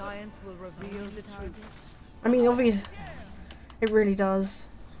heating. Science will reveal the truth. I mean, obviously, it really does.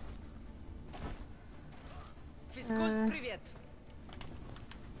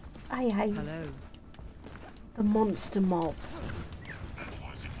 Hi. Hello. The monster mob.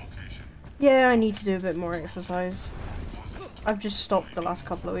 Yeah, I need to do a bit more exercise. I've just stopped the last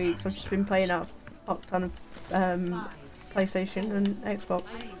couple of weeks. I've just been playing a ton of PlayStation and Xbox.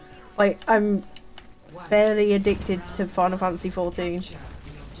 Like, I'm fairly addicted to Final Fantasy 14.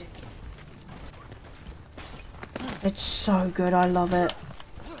 It's so good, I love it.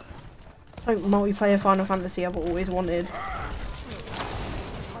 It's like multiplayer Final Fantasy I've always wanted.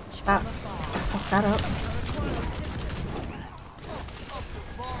 Fuck that up.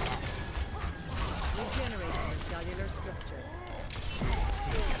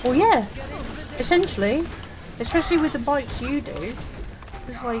 Well, yeah, essentially, especially with the bikes you do,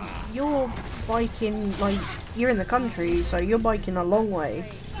 it's like you're biking, like you're in the country, so you're biking a long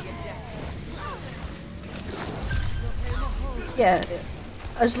way. Yeah,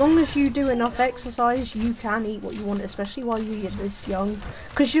 as long as you do enough exercise, you can eat what you want, especially while you're this young,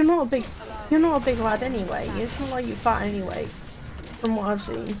 because you're not a big lad anyway. It's not like you're fat anyway, from what I've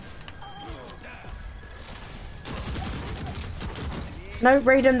seen. No,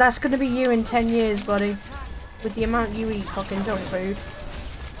 Raiden, that's gonna be you in 10 years, buddy. With the amount you eat fucking junk food.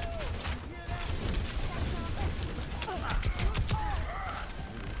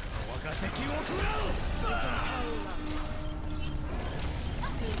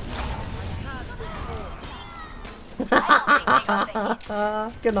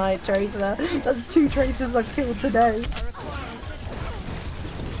 Good night, Tracer. That's 2 Tracers I've killed today.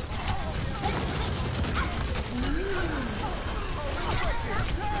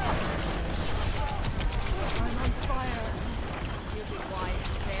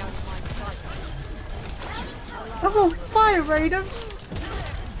 Oh, fire, Raiden!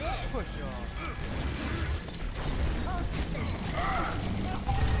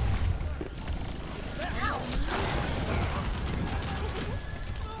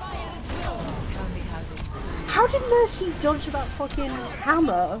 How did Mercy dodge that fucking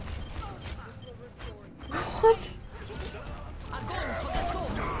hammer? What?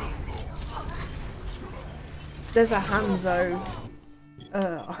 There's a Hanzo.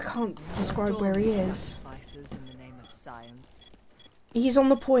 I can't describe where he is. He's on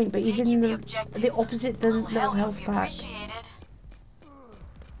the point, but he's in the opposite the little health pack.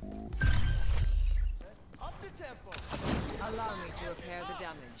 Allow me to repair the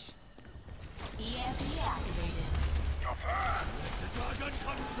damage.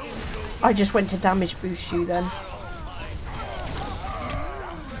 I just went to damage boost you then.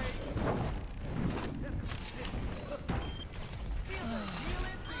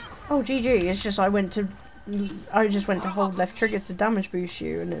 Oh GG, it's just I just went to hold left trigger to damage boost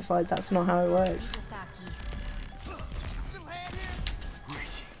you, and it's like that's not how it works.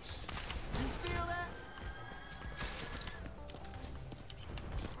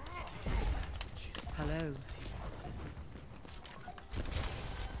 Hello.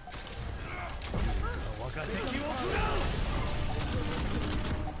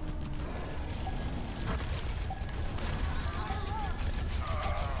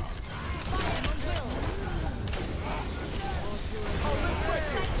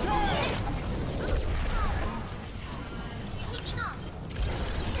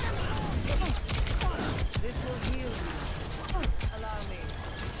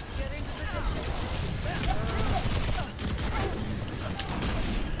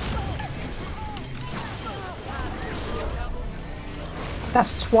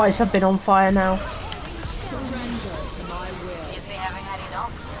 That's twice I've been on fire now.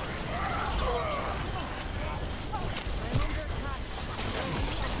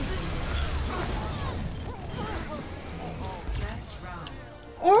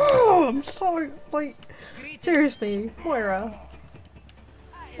 Oh, I'm so, like, seriously, Moira.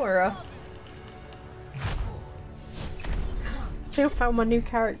 Moira. I think I found my new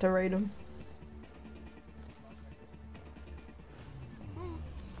character, Raiden.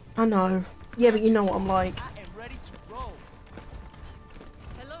 I know. Yeah, but you know what I'm like.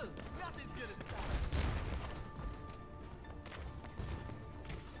 Hello.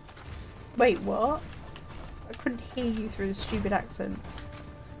 Wait, what? I couldn't hear you through the stupid accent.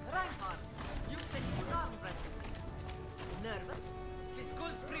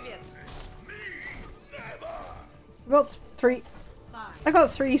 I got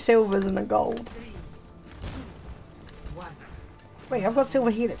three silvers and a gold. Wait, I've got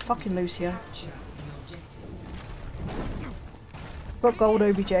silver here at fucking Lucia. Got gold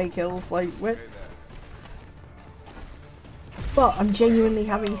OBJ kills, like, what? But I'm genuinely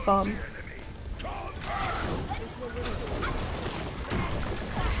having fun.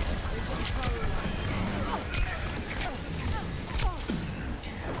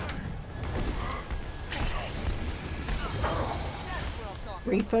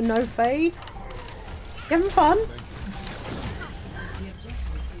 Reaper, no fade. You having fun?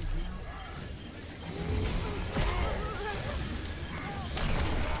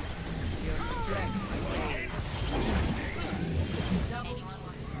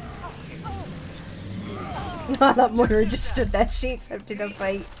 That Moira just stood there, she accepted her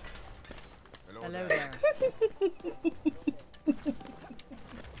fate. Hello there.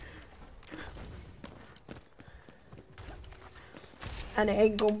 And it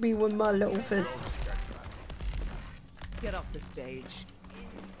ain't gonna be with my little fist. Get off the stage.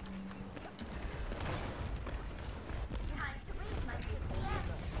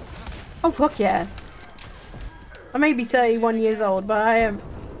 Oh fuck yeah. I may be 31 years old, but I am...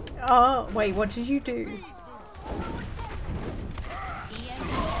 Oh, wait, what did you do?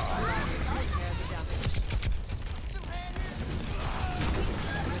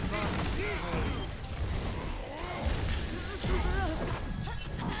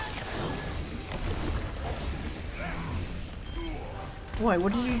 Wait,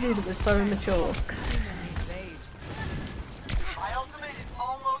 what did you do that was so immature? My ultimate is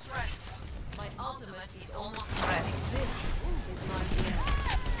almost ready. My ultimate is almost ready. This is my plan.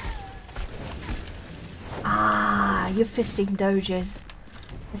 Ah, you're fisting doges.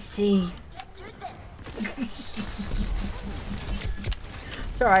 I see.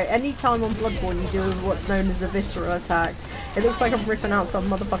 It's alright, anytime on Bloodborne you deal with what's known as a visceral attack, it looks like I'm ripping out some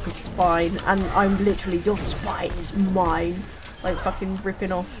motherfucker's spine, and I'm literally, your spine is mine. Like fucking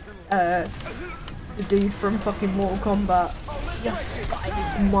ripping off the dude from fucking Mortal Kombat. Your spine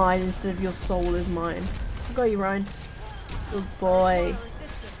is mine instead of your soul is mine. I got you, Ryan. Good boy.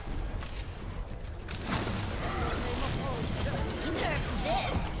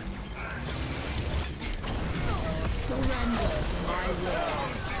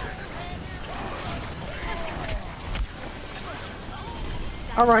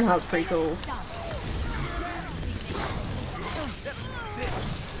 Our Reinhardt's pretty cool.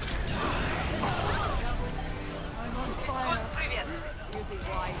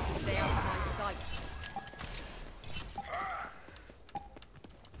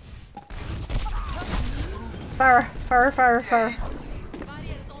 Fire.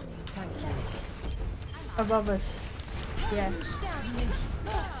 Above us. Yeah.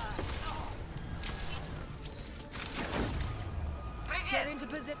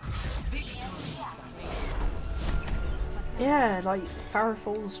 Yeah, like fire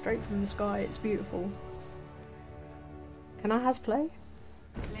falls straight from the sky. It's beautiful. Can I has play?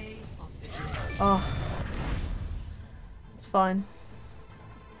 Oh, it's fine.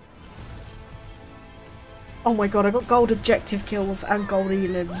 Oh my god, I got gold objective kills and gold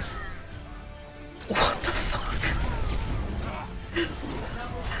elims. What the fuck?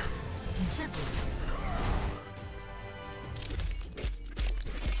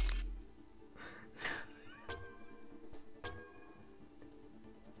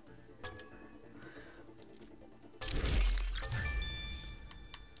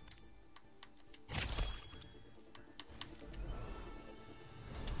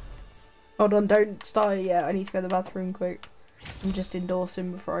 Hold on, don't start it yet. I need to go to the bathroom quick. I'm just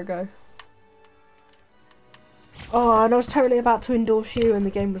endorsing before I go. Oh, and I was totally about to endorse you and the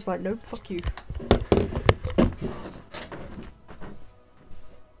game was like, nope, fuck you.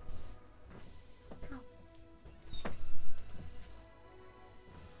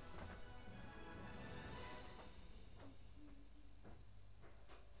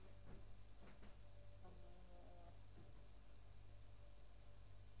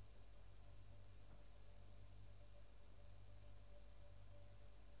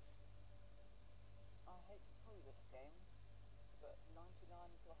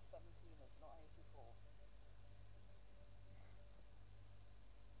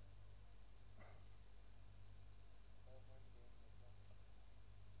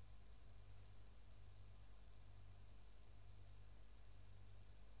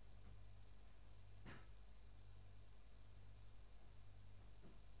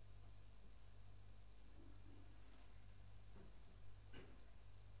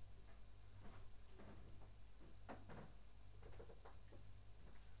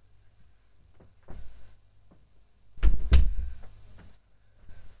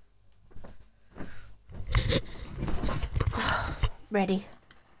 Ready.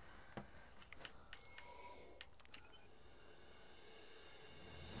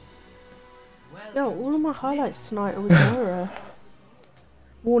 Yo, all of my highlights tonight are with Moira.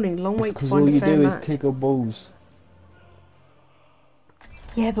 Warning, long wait to find a fair match. All you do is tickle balls.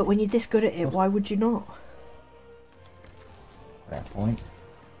 Yeah, but when you're this good at it, why would you not? Fair point.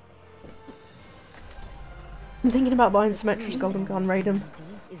 I'm thinking about buying Symmetra's golden gun, Raiden.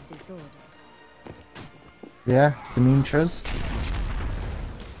 Yeah, some intros.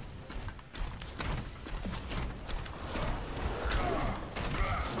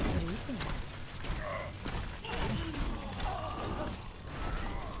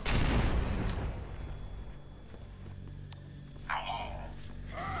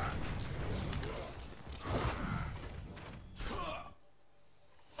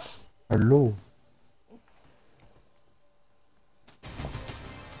 Hello.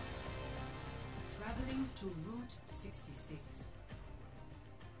 Traveling to Route 66.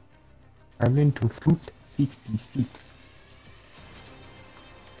 Traveling to Route 66.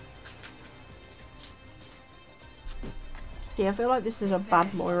 See, I feel like this is a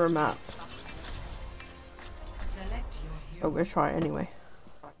bad Moira map. But we'll try it anyway.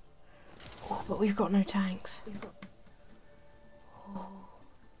 Oh, but we've got no tanks.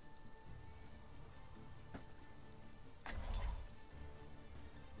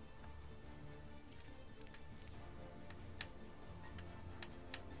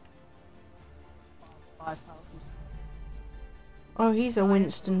 Oh, he's a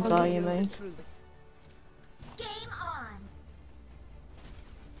Winston Zaya, mate. Game on.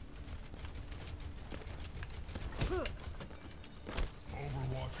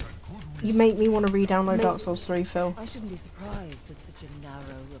 You make me want to re-download Dark Souls 3, Phil. I shouldn't be surprised at such a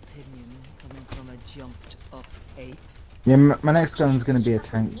narrow opinion coming from a jumped up ape. Yeah, my next gun's gonna be a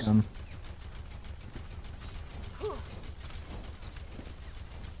tank gun.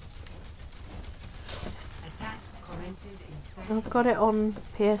 I've got it on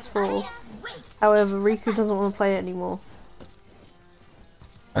PS4. However, Riku doesn't want to play it anymore.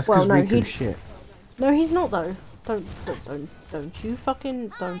 That's because Riku's shit. No, he's not though. Don't you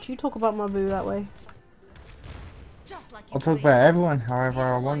talk about my boo that way. I'll talk about everyone however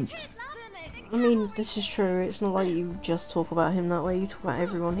I want. I mean, this is true. It's not like you just talk about him that way. You talk about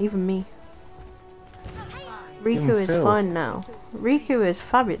everyone, even me. Riku is fine now. Riku is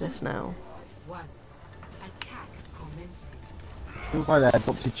fabulous now. Feels like that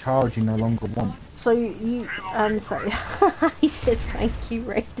adopted child you no longer want. So you he says thank you,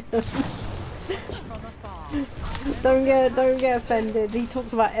 Raiden. don't get offended. He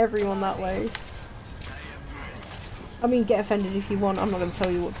talks about everyone that way. I mean, get offended if you want. I'm not going to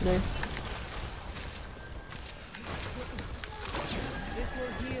tell you what to do.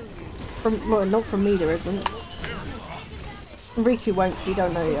 Well, not from me, there isn't. Riku won't. You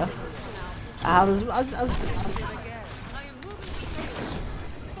don't know yet.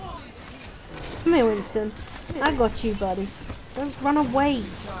 Come here, Winston. I got you, buddy. Don't run away.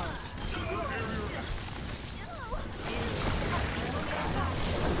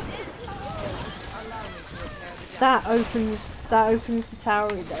 That opens the tower.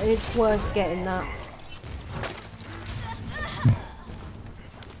 It's worth getting that.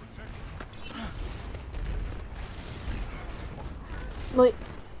 Like,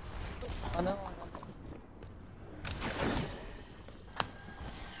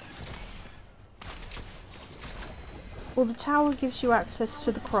 well, the tower gives you access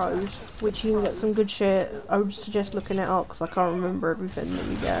to the crows, which you can get some good shit. I would suggest looking it up because I can't remember everything that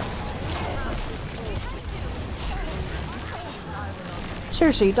you get.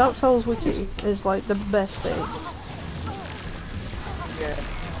 Seriously, Dark Souls Wiki is like the best thing.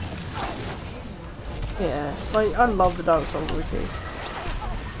 Yeah, like I love the Dark Souls Wiki.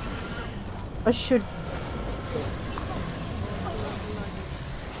 I should.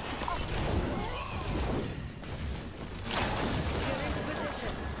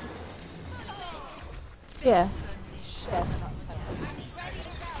 Yeah.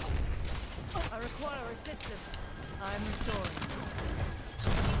 I require assistance. I'm restoring.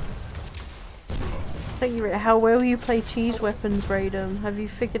 Thank you. How well you play cheese weapons, Raiden? Have you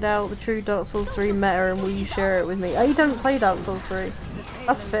figured out the true Dark Souls 3 meta and will you share it with me? Oh, you don't play Dark Souls 3.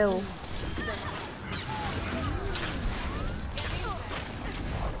 That's Phil.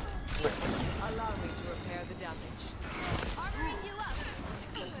 Allow me to repair the damage.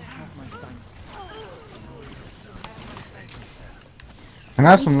 Can I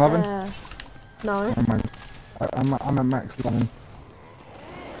have some loving? No. I'm at max loving.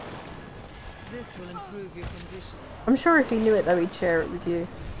 This will improve your condition. I'm sure if he knew it though, he'd share it with you.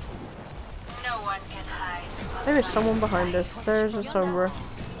 No one can hide. There is someone behind us. There's a Sombra.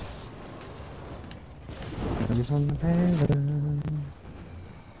 On the payload.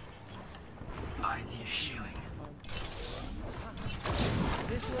 I need healing.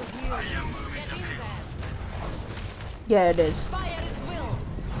 This will heal. I am moving to payload. Yeah, it is. Fire at will.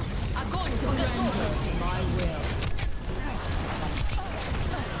 I'm going to surrender to my will.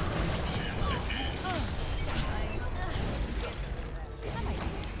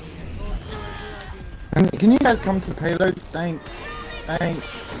 Can you guys come to the payload? Thanks. Thanks.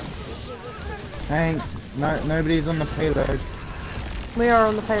 Thanks. No, nobody's on the payload. We are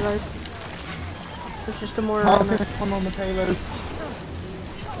on the payload. There's just a more I'll finish one on the payload.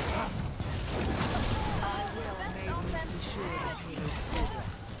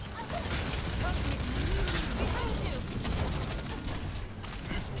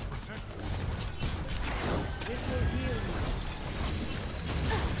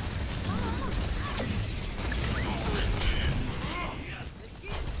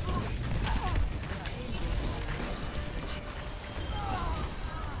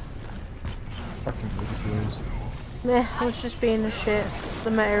 Meh, I was just being a shit.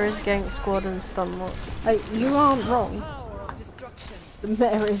 The meta is gank squad and stunlock. Hey, you aren't wrong. The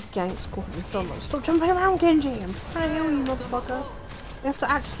meta is gank squad and stunlock. Stop jumping around, Genji! I'm trying to heal you, motherfucker. You have to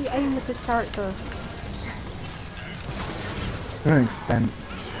actually aim with this character. To an extent.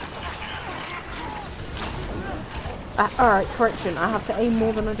 Alright, correction. I have to aim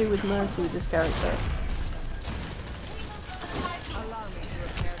more than I do with Mercy with this character.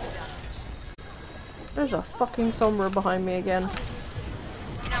 There's a fucking Sombra behind me again.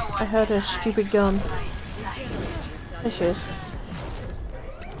 I heard her stupid gun. There she is.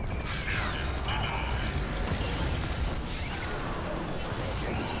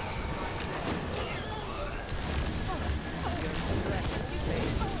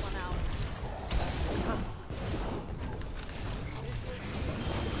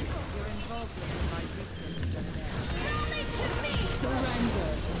 Surrender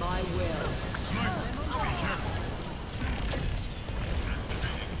to my will.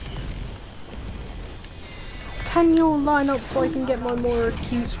 Can you all line up so I can get my more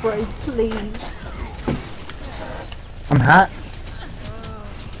acute spray, please? I'm hacked.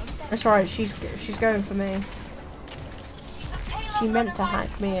 That's right, she's going for me. She meant to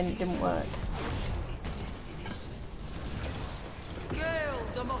hack me and it didn't work.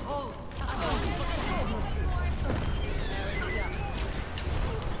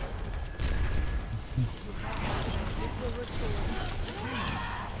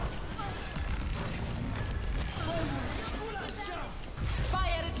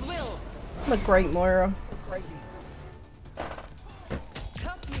 Fire at will. I'm a great Moira.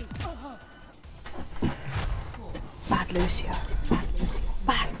 Bad Lucio.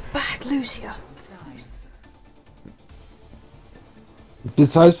 Bad Lucio.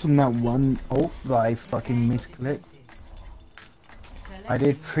 Besides from that one ult that I fucking misclicked, I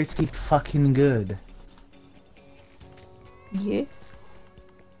did pretty fucking good. Yeah.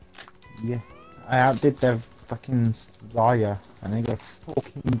 Yeah. I outdid their fucking Zarya and they got a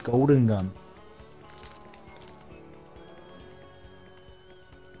fucking golden gun.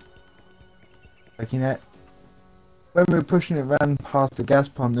 Like, you know, when we were pushing it around past the gas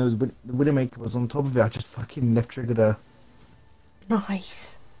pump, there was, the Widowmaker was on top of it. I just fucking left triggered her.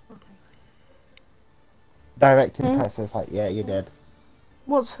 Nice. Direct impact, so it's like, yeah, you're dead.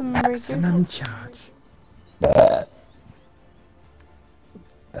 What's her Maximum charge.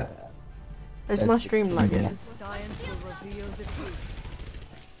 Is my stream lagging? Science will reveal the truth.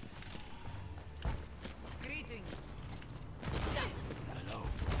 Greetings.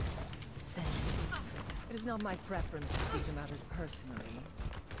 It is not my preference to see to matters personally,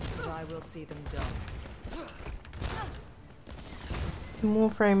 but I will see them done. In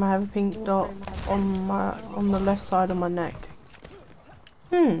Warframe, I have a pink dot on the left side of my neck.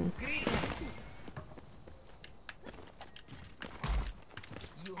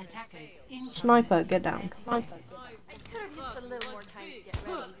 Sniper, get down. Sniper. I could have used a little more time to get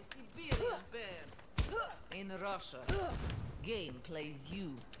ready. In Russia, game plays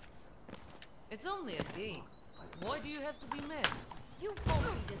you. It's only a game. Why do you have to be mad? You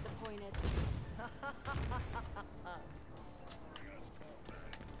won't be disappointed.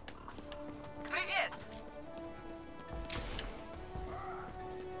 Привет!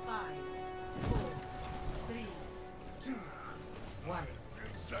 5, 4, 3, 2, 1.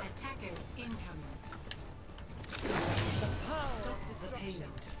 Attackers incoming. Stop the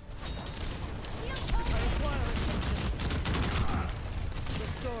payload.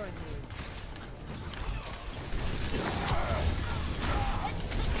 Restoring you.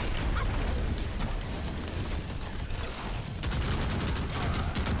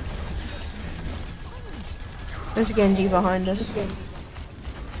 There's a Genji behind us.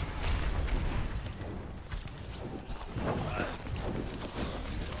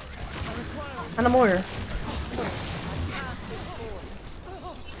 And a Moira.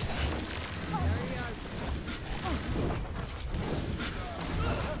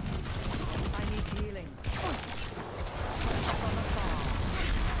 I need healing.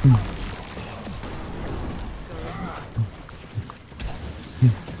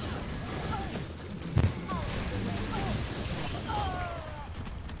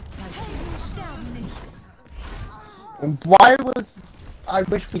 Why was... I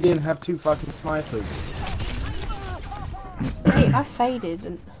wish we didn't have two fucking snipers. Hey, I faded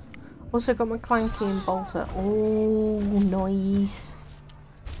and also got my Clanky and Bolter. Oh, nice.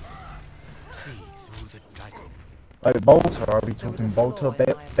 Like Bolter, are we talking Bolter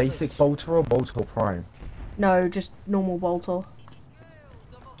basic Bolter or Bolter Prime? No, just normal Bolter.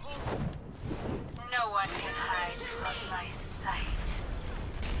 No one can hide from my sight.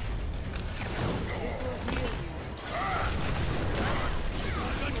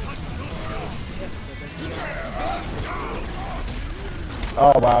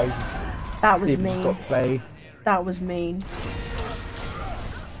 Oh wow. That was Steven's mean. got play. That was mean.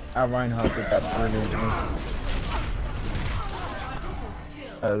 Reinhardt did that brilliantly.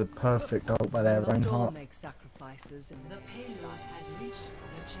 The perfect ult by there, Reinhardt. Make sacrifices in The payload has reached the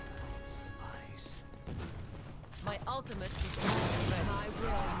checkpoint. my ultimate is ready. My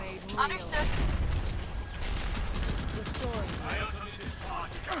will made real. Understood. Restoring My ultimate is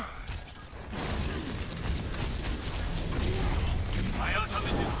charged. My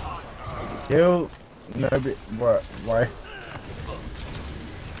ultimate is charged. Kill. No, but what? Why?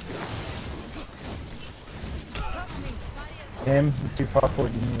 Him, too far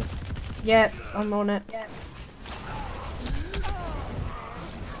forward. Yep, I'm on it. Yeah.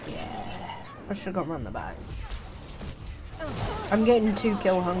 I should have got run the back. I'm getting too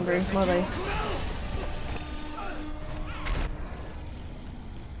kill hungry, mother.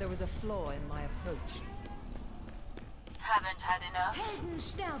 There was a flaw in my approach. Haven't had enough. Helden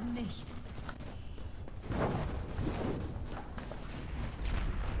sterben nicht.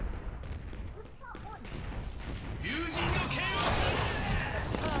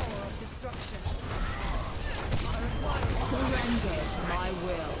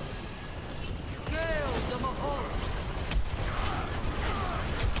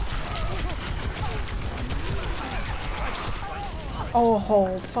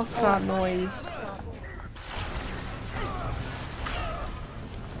 Oh, fuck that noise.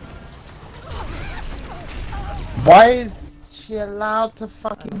 Why is she allowed to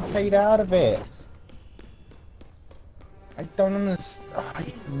fucking fade out of it? I don't understand.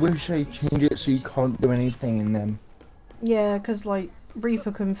 I wish they change it so you can't do anything in them. Yeah, because, like,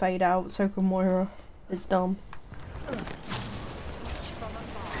 Reaper can fade out, so can Moira. It's dumb.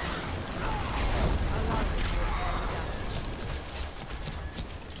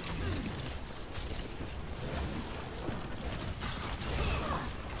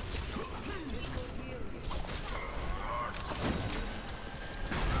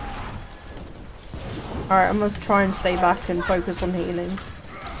 Alright, I'm gonna try and stay back and focus on healing.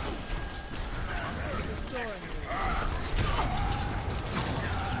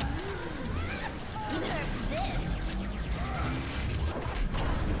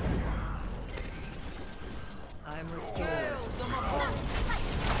 I'm restored.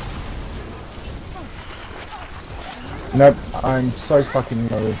 Nope, I'm so fucking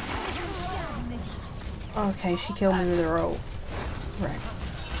low. Okay, she killed me with her ult. Right.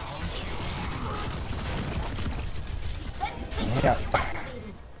 Yeah.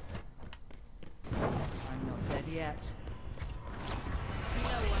 I'm not dead yet.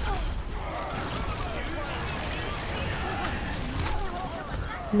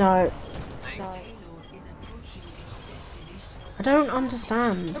 No. I don't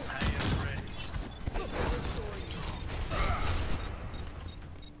understand.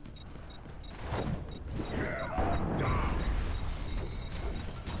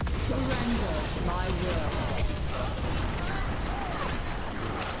 Surrender to my will.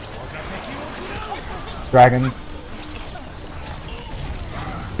 Dragons.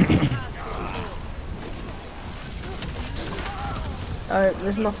 Oh,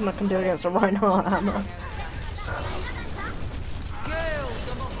 there's nothing I can do against a Reinhardt hammer.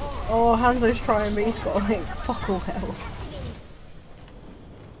 Oh, Hanzo's trying me, he's got like fuck all health.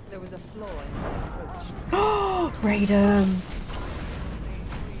 There was a flaw in my approach. Raiden!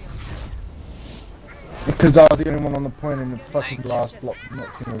 Because I was the only one on the point and the fucking glass block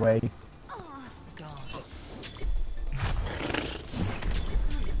knocked him away.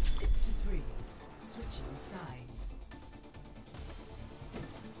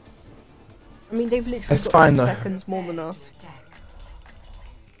 I mean, they've literally It's got fine, 2 though. seconds more than us.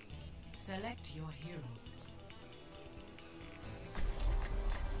 Select your hero.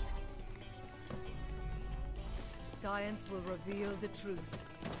 Science will reveal the truth.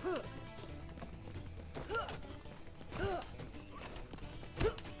 Enough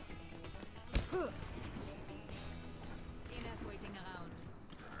waiting around.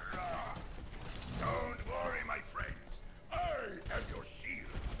 Don't worry, my friends. I am your shield.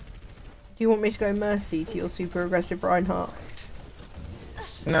 Do you want me to go Mercy to your super aggressive Reinhardt?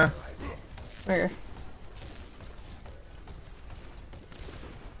 Nah. Okay.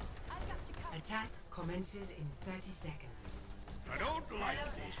 Attack commences in 30 seconds. I don't like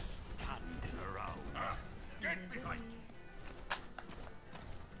this standing around. Get behind.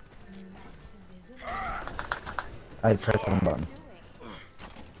 I pressed one button.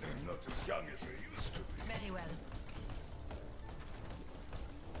 I'm not as young as I used to be. Very well.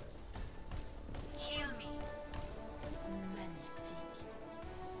 Heal me. Magnifique.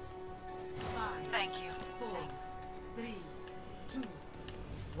 Thank you. 4, 3, 2,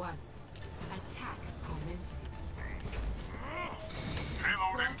 1. Attack commences.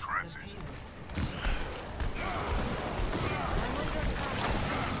 Payload in transit.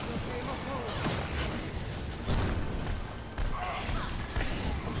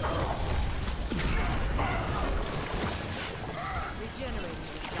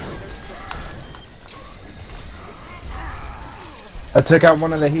 I took out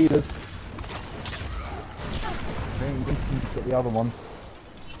one of the healers. Then Winston's got the other one.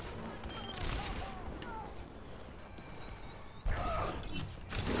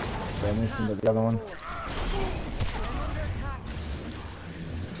 Then Winston got the other one.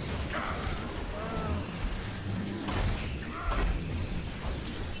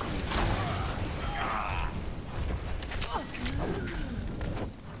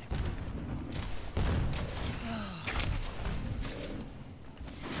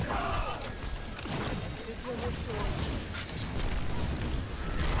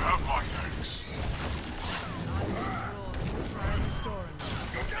 Have my thanks.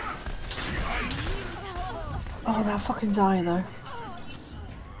 Oh, that fucking Zaya though.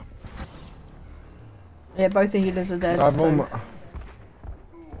 Yeah, both the healers are dead. I've So. almost...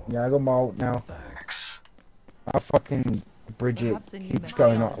 Yeah, I got my ult now. Our fucking Bridget keeps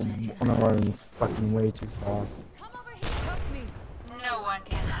going up on her own fucking way too far. Come over here. Help me.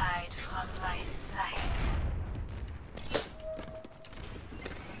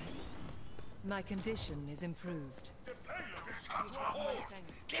 My condition is improved.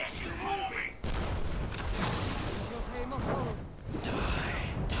 Get moving!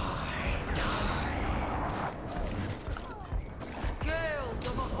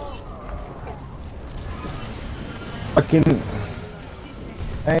 Fucking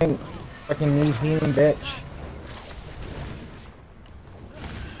thanks. Fucking need healing, bitch.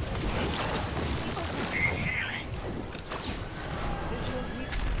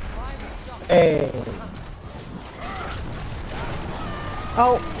 Hey.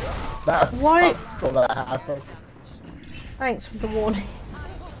 Oh. That Why? saw that happen. Thanks for the warning.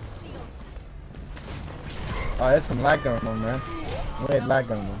 Oh, there's some lag going on, man. Weird lag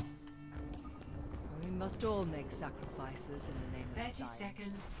going on. We must all make sacrifices in the name of 30 science.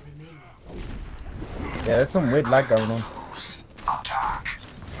 seconds remaining. Yeah, there's some weird lag going on. Oh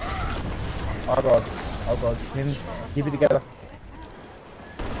god. Oh god. Pins. Keep it together.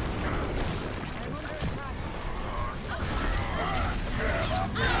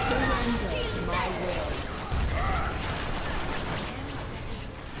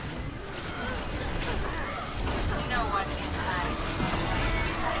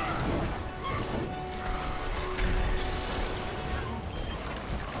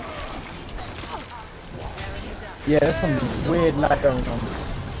 Yeah, there's some weird lag going on.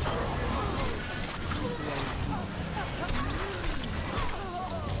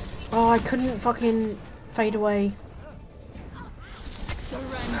 Oh, I couldn't fucking fade away.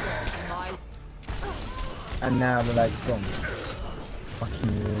 And now the lag's gone.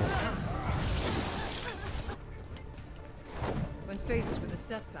 Fucking weird. When faced with a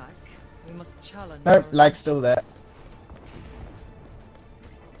setback, we must challenge. No, lag's still there.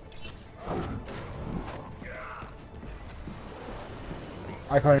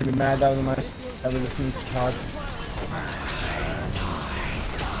 I can't even be mad, that was a nice, that was a sneaky charge.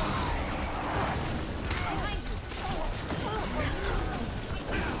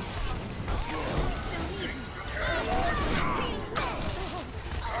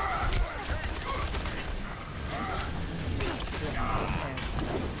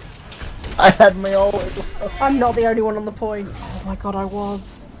 I had my ult. I'm not the only one on the point. Oh my god, I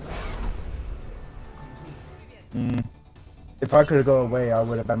was. If I could have gone away, I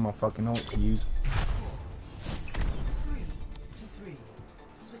would have had my fucking ult to use. 3 to 3.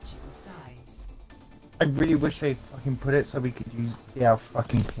 Switching sides. I really wish they fucking put it so we could see our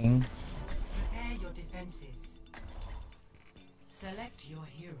fucking ping. Prepare your defenses. Select your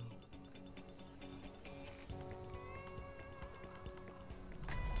hero.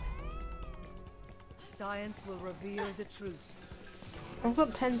 Science will reveal the truth. I've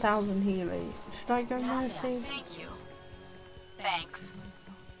got 10,000 healing. Should I go Mercy? Thank you. Thanks.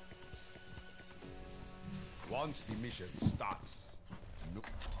 Once the mission starts. Nope.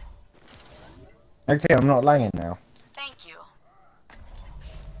 Okay, I'm not lagging now. Thank you.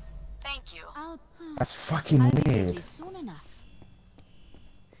 Thank you. That's fucking weird. Soon enough.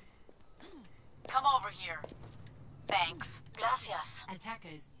 Come over here. Thanks. Gracias.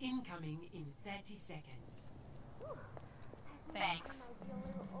 Attackers incoming in 30 seconds. Thanks.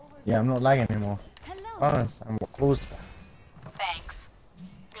 Yeah, I'm not lagging anymore. I don't understand what caused that. Thanks.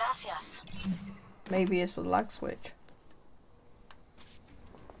 Gracias. Maybe it's for the lag switch.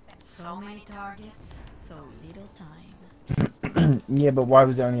 So many targets, so little time. Yeah, but why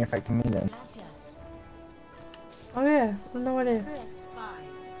was it only affecting me then? Gracias. Oh yeah, no idea. 5,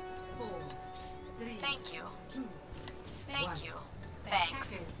 4, 3, Thank you. 2, Thank you. Thanks.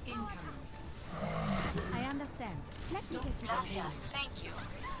 attackers incoming. I understand. Let me get to the Gracias. Thank you.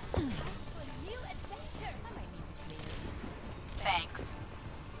 Thanks.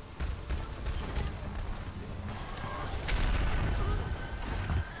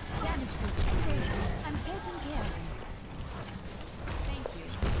 I'm taking care of him. Thank you.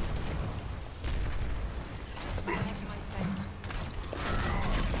 Connect my thanks.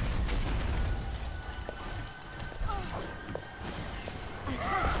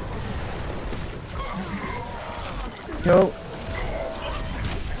 Yo.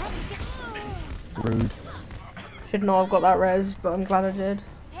 Rude. Should not have got that res, but I'm glad I did.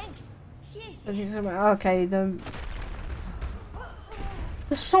 Thanks. Yes. Okay, the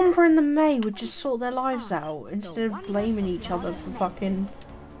Sombra and the May would just sort their lives out instead of blaming each other for fucking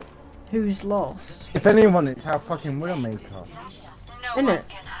who's lost. If anyone, it's our fucking Widowmaker. No Isn't one it?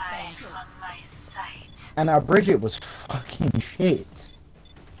 can hide from my sight. And our Bridget was fucking shit.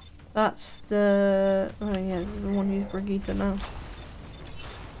 That's the yeah, the one who's Brigitte now.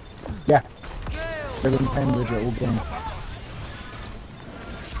 Yeah. They've been playing Bridget all game.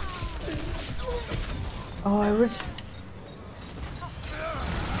 Oh, I would.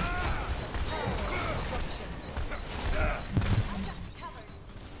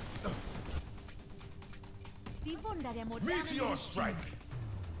 Meteor strike!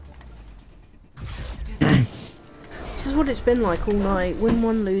 This is what it's been like all night. Win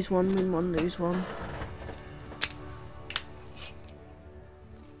one, lose one, win one, lose one.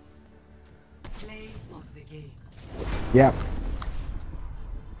 Play of the game. Yep.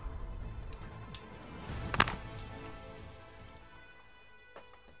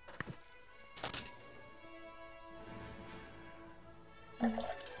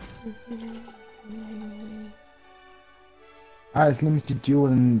 It's limited duel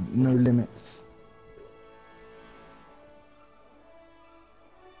and no limits.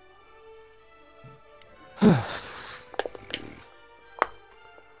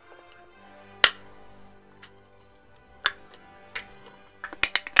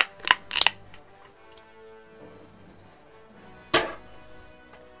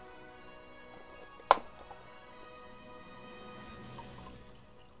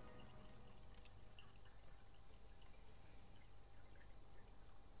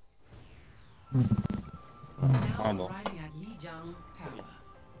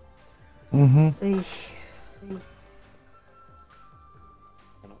 Eesh.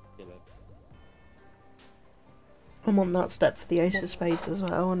 I'm on that step for the ace of spades as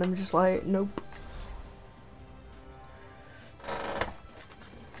well, and I'm just like, nope.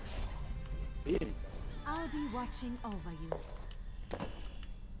 I'll be watching over you.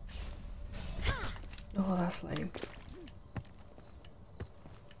 Oh, that's lame.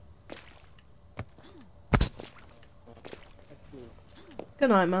 Good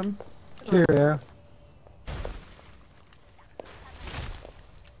night, man. Cheerio.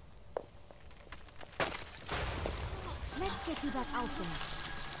 Let's get you back out there.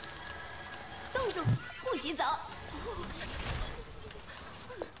 冻住，不许走。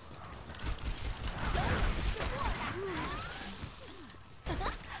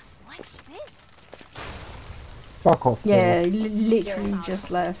Watch this. Fuck off. Yeah, literally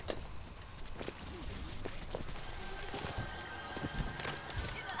just left.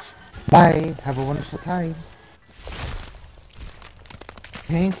 Bye. Have a wonderful time.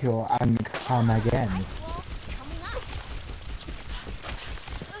 Thank you, and come again.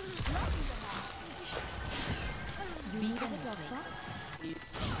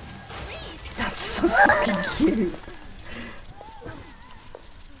 That's so fucking cute.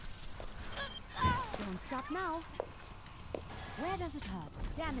 Don't stop now. Where does it hurt?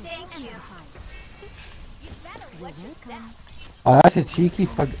 Damage amplified. You're welcome. Oh, that's a cheeky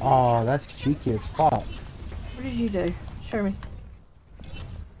fuck. Oh, that's cheeky as fuck. What did you do? Show me.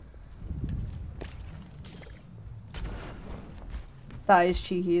 That is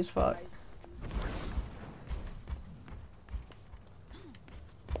cheeky as fuck.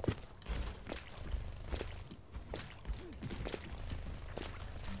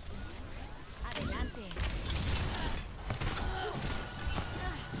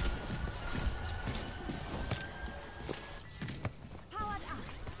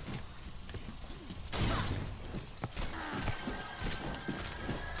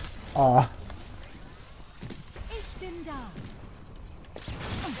 Ah. It's been done.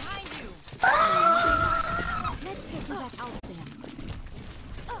 Behind you. Let's get you back out there.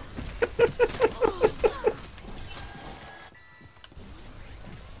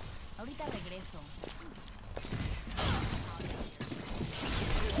 Ahorita regreso.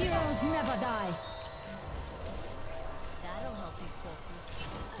 Heroes never die. That'll help you focus.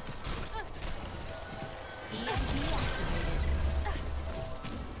 EMP activated.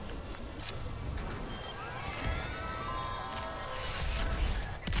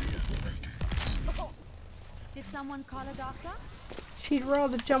 Did someone call a doctor? She'd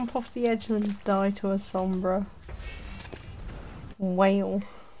rather jump off the edge than die to a Sombra. Whale.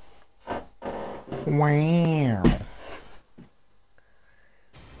 Wow.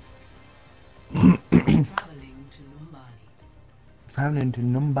 Traveling to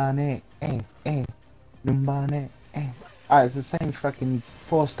Numbane. Numbane. Ah, it's the same fucking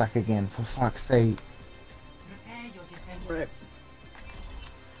 4-stack again, for fuck's sake. Prepare your defenses. Right.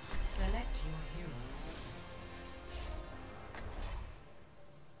 Select your hero.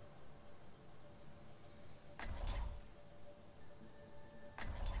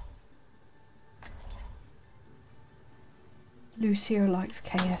 Lucio likes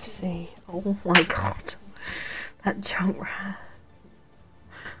KFC. Oh my god. That junk rat.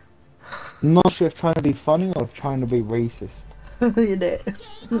 I'm not sure if trying to be funny or if trying to be racist. You know,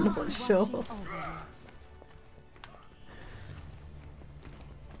 I'm not sure.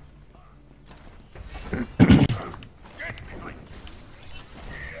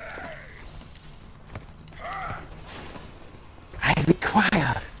 I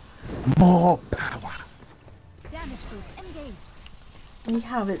require more power. We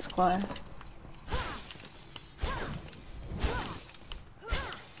have it, Squire.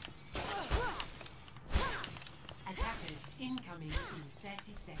 Attackers incoming in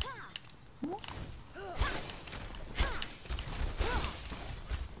 30 seconds.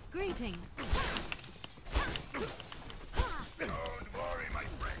 Greetings. Don't worry, my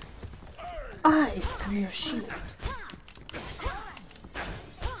friend. I am your shield.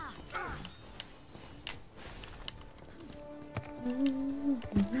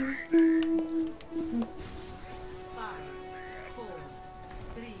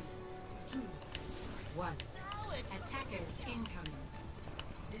 1. Attackers incoming.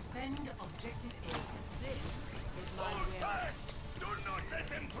 Defend objective A. This is my will. Do not let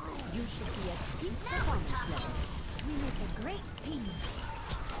them through. You should be at peak performance level. We make a great team.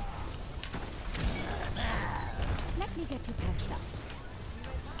 Let me get you patched up.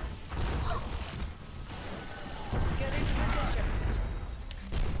 Get into position.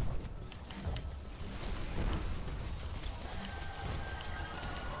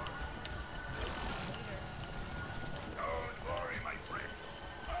 Don't worry, my friend.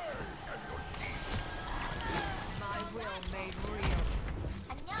 I am your shield. My will made real.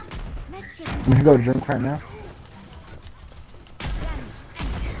 Let's get I'm gonna go drink right now.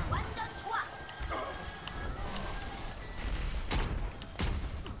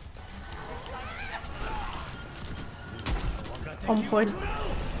 On point.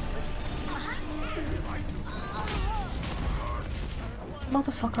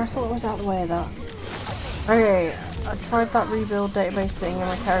 Motherfucker, I thought it was out of the way of that. Okay, I tried that rebuild database thing and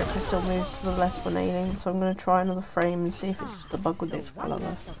my character still moves to the left when aiming, so I'm going to try another frame and see if it's just a bug with the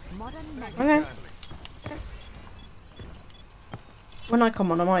Excalibur. Okay. When I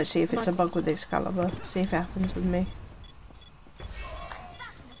come on, I might see if it's a bug with the Excalibur, see if it happens with me.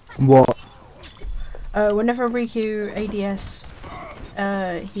 What? Whenever Riku ADS,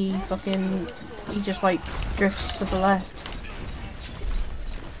 he just like drifts to the left.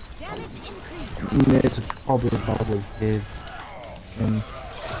 It's probably a bug with his anything.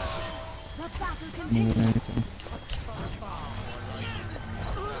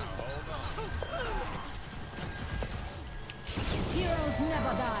 Heroes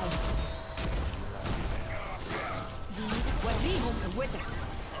never die.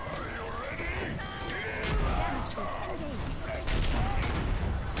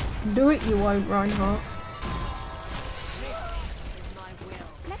 Do it, you won't, Reinhardt.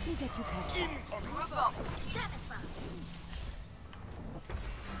 Let me get you patched up.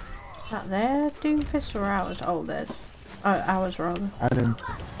 Is that there? Doomfist or ours? Oh, there's. Ours rather. I don't.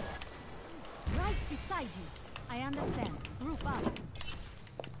 Right beside you. I understand. Group up.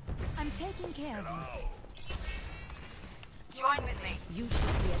 I'm taking care of you. Join with me. You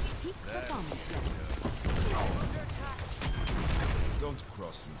should be at peak performance level. Don't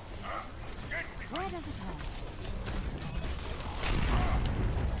cross me. Where does it hurt?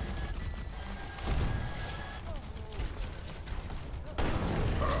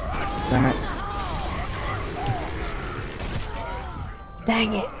 Damn it.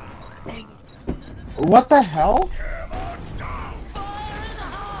 Dang it. Dang it. What the hell?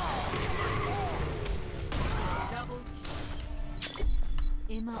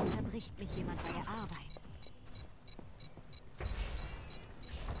 Immer unterbricht mich jemand bei der Arbeit.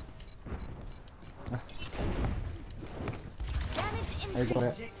 I got it.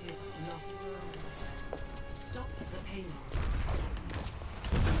 Objective lost. Stop the payload.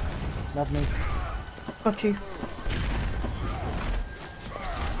 Love me. Got you.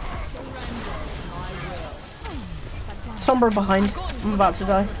 Sombra behind. I'm about to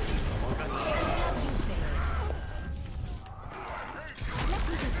die.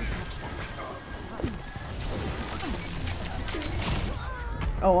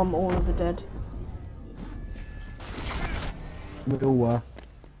 Oh, I'm all of the dead. Little,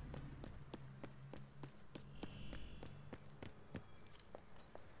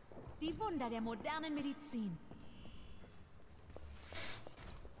 Die Wunder der modernen Medizin.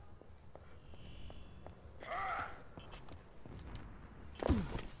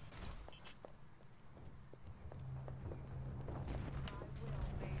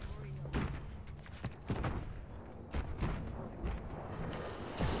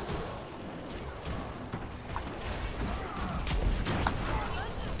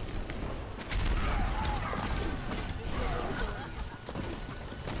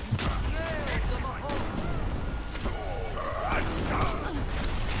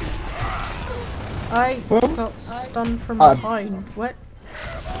 I got stunned from behind. What?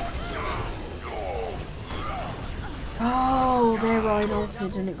 Oh, there Ryan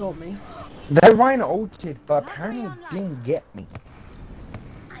ulted and it got me. that Ryan ulted, but apparently it didn't get me.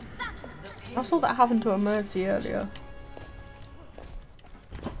 I saw that happen to a Mercy earlier.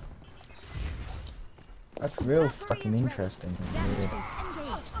 That's real fucking interesting. Really.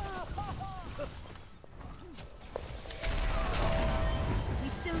 We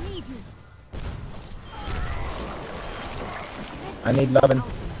still need you. I need loving. I'm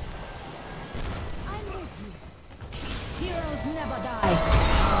with you. Heroes never die.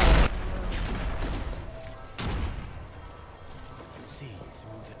 See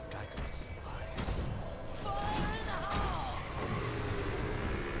through the dragon's eyes.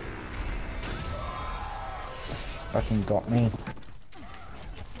 Fucking got me.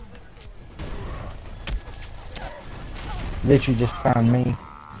 Literally just found me.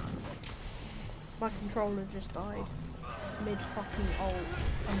 My controller just died. Mid fucking ult.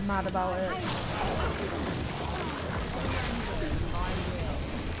 I'm mad about it.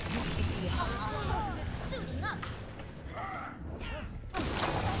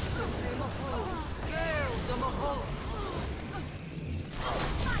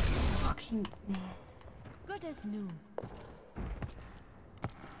 Fucking. Good as new.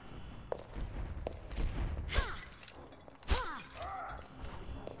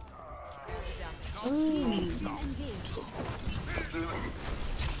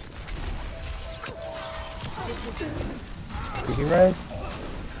 Did you res?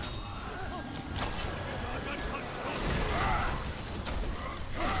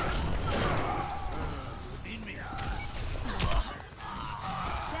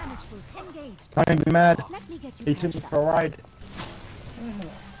 Can't even be mad. He took me for a ride.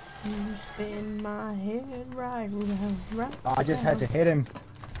 You spin my head right round, right. I just had to hit him.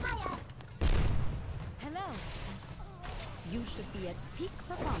 Hello. You should be at peak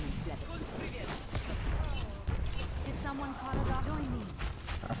performance levels. Did someone call it off? Join me.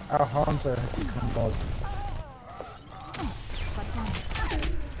 Our harms are combos.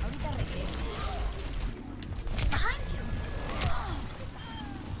 Behind you.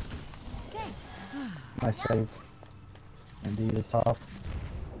 I save. Indeed, it's tough.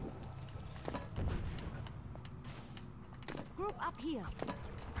 Group up here.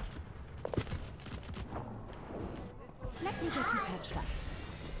 Let me get you patched up.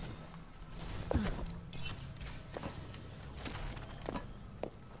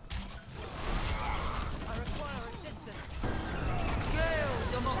 I require assistance.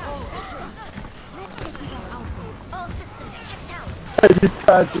 Let's get you that outpost. All systems checked out. I just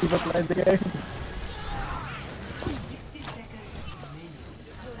can't even play the game. 60 seconds remaining.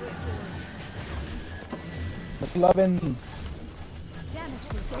 McLovins. Damage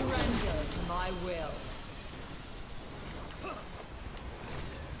will Surrender to my will.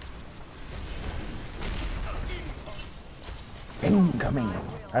 Incoming.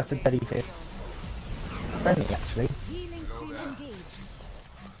 That's a 35th. Friendly, actually. healing stream engaged.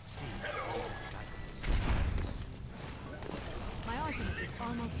 My ultimate is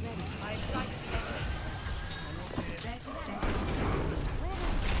almost ready.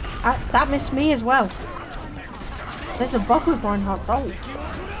 That missed me as well. There's a bug with Reinhardt's ult.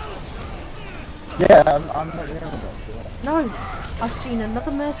 Yeah, I'm not the only one. No, I've seen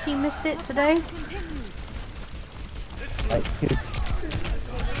another Mercy miss it today. Like his.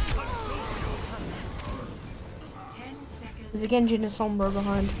 There's a Genji and a Sombra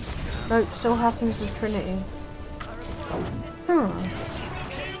behind. No, still happens with Trinity.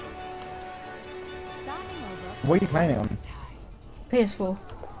 What are you playing it on? PS4.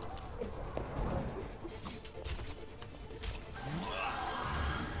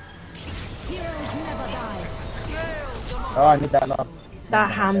 Heroes never die. Oh, I need that love.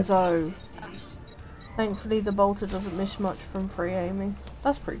 That Hanzo. Thankfully the bolter doesn't miss much from free aiming.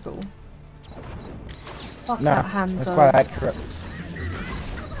 That's pretty cool. Fuck Nah, that Hanzo. that's quite accurate.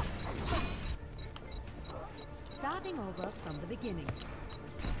 Starting over from the beginning.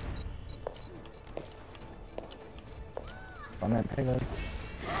 On that payload.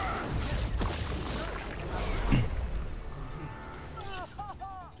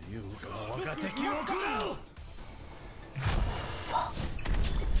 Fuck.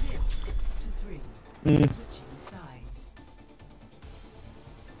 Switching sides.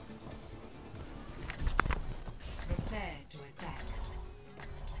 Prepare to attack.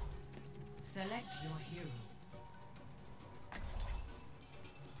 Select your hero.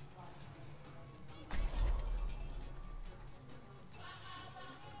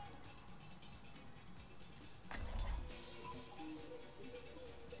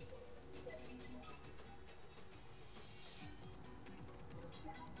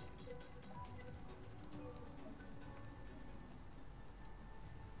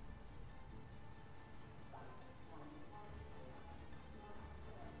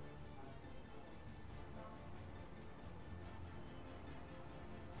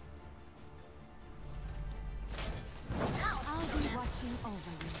 watching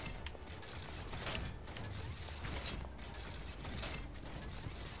over you.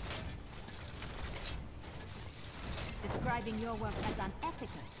 Describing your work as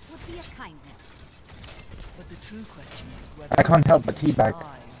unethical would be a kindness. But the true question is whether I can't help but teabag.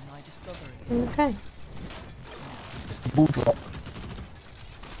 my discoveries. Okay. It's the ball drop.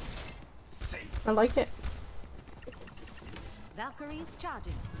 I like it. Valkyries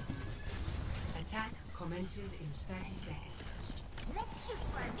charging. Attack commences in 30 seconds. Let's shoot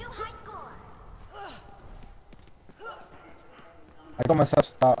for a new high score. I got myself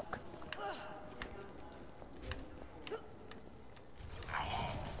stuck.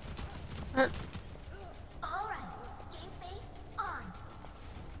 Alright, game face on.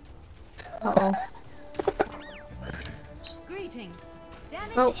 Uh-oh. Greetings.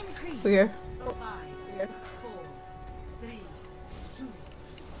 Damage Oh, increase. weird. 5, 4, 3, 2,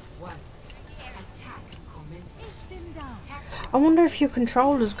 1. Attack commences. Been down. I wonder if your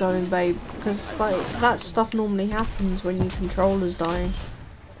controller's going, babe, because like that stuff normally happens when your controller's dying.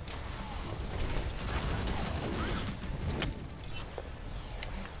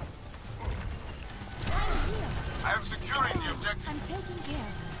 I am securing the objective. I'm taking care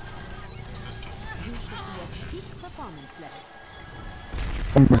of you. You should be at peak performance levels.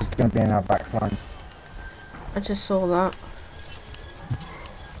 Someone's gonna be in our back line. I just saw that.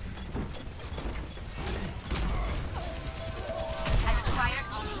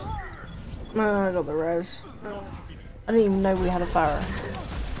 I got the res. I didn't even know we had a Pharaoh.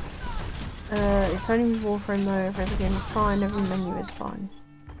 It's only Warframe though, everything is fine, every menu is fine.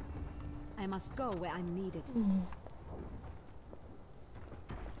 I must go where I'm needed.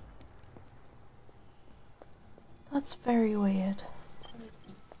 That's very weird.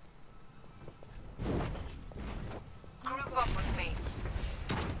 Group up with me.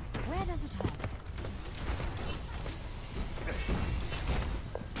 Where does it hurt?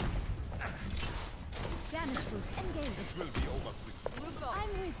 Damage boost engaged. This will be over quickly.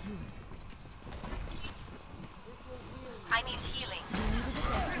 I'm with you. I need healing.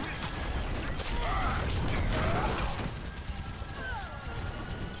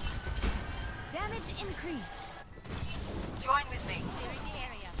 Damage increase. Join with me. Clearing the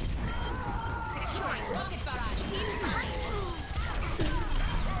area. Securing rocket barrage.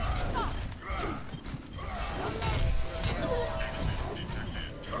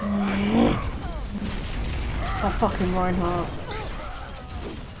 That fucking Reinhardt.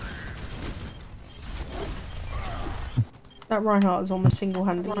 That Reinhardt is almost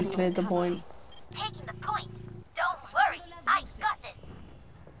single-handedly cleared the point. Taking the point. Don't worry, I got it.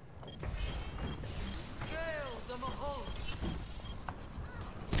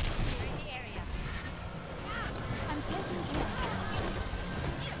 Clearing the area. I'm taking care of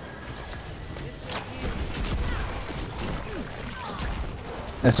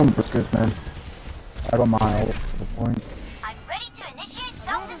There's some good, man. I got my ult to the point. I'm ready to initiate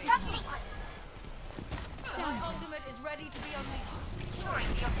self-destruct sequence. My ultimate is ready to be unleashed. Securing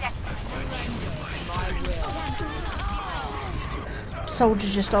the objective. Soldier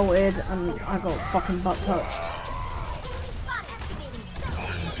just ulted and I got fucking butt touched.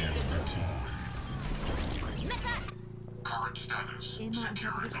 Current status. Immer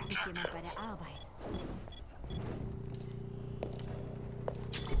Securing unterbricht mich objective. jemand bei der Arbeit.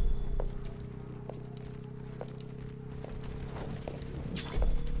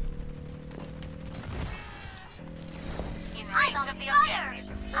 In range of the objective.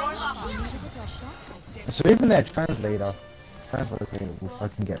 So even their translator will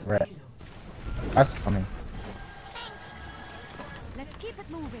fucking get wrecked. That's coming. Let's keep it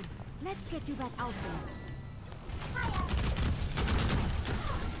moving. Let's get you back out there.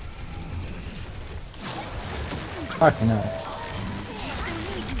 Fucking hell.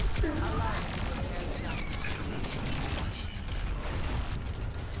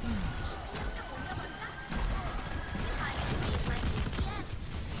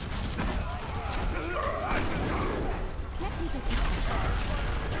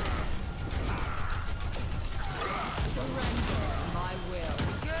 My will.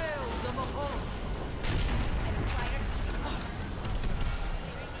 Gale the Mahal.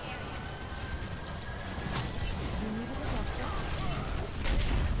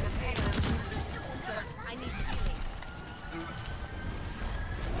 I need healing.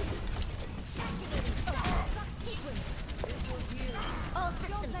 All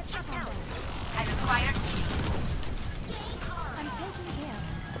systems checked out. I require I'm taking care of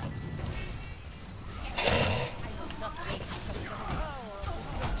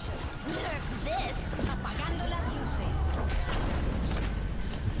this. Apagando las luces.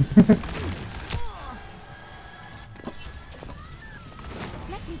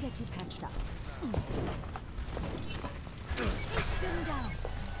 Let me get you patched up. Take him down.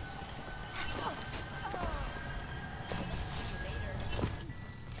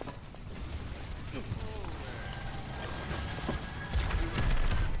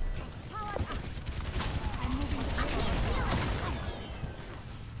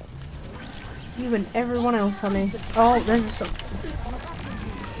 You and everyone else, honey. Oh, there's a...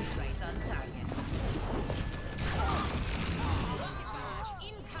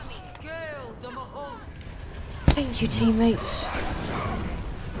 Thank you, teammates. I've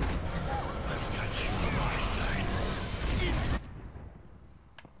got you in my sights.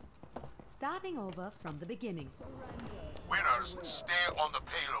 Starting over from the beginning. Winners, stay on the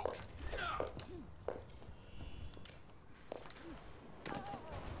payload.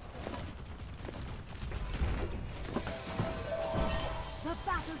 The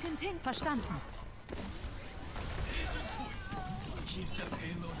battle continues. Verstanden. Keep the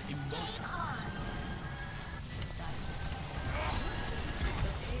payload emotionless.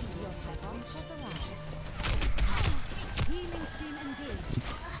 Healing stream engaged.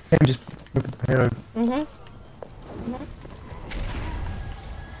 Him just look at the payload.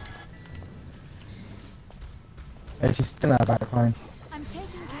 Yeah, she's still out back line. I'm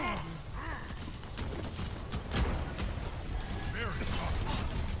taking care of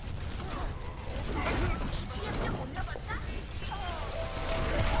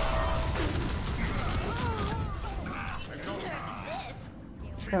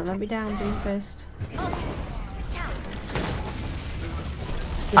you. Don't let me down, Doomfist.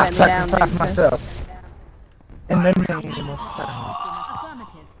 I sacrificed myself in the name of science.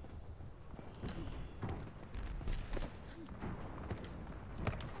 Affirmative.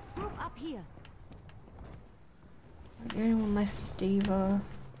 Group up here. The only one left is Diva.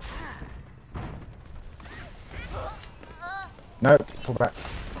 No, pull back.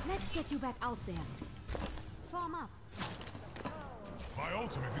 Let's get you back out there. Form up. My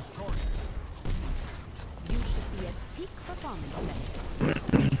ultimate is charged. You should be at peak performance level. We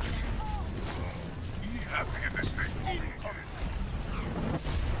have to get this thing moving.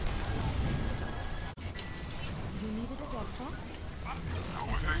 You needed a doctor? Know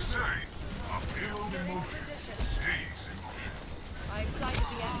what they say? A build emotion stays emotion. I excited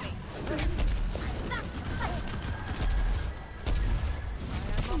the enemy.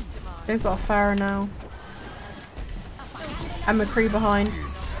 They've got a Pharah now. And McCree behind.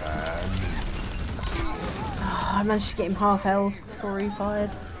 Oh, I managed to get him half health before he fired.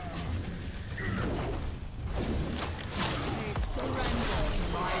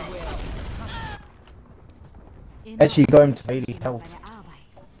 Actually, got him to 80 health.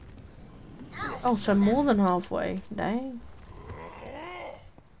 Oh, so more than halfway. Dang.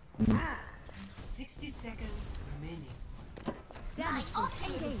 60 seconds remaining. Damage boost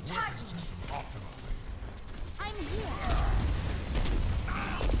engaged. I'm here.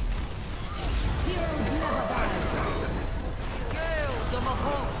 Heroes never die. Gale de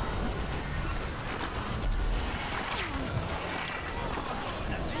Mahon.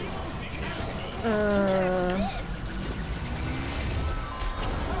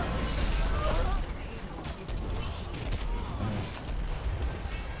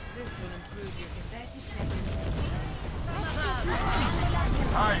 This will improve your 30 seconds.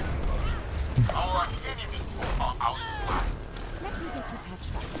 Time. Our enemies are outnumbered. Let me get you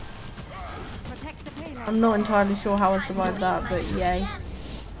patched up. Protect the payload. I'm not entirely sure how I survived that, but yay.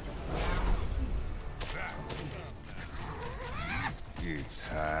 It's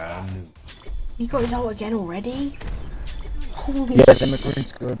Hanu. He got his ult again already? Holy Yeah, the shit.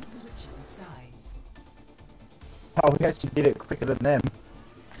 McCree's good. Switching sides. Oh, we actually did it quicker than them.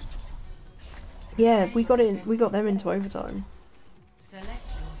 Yeah, we got them into overtime. Select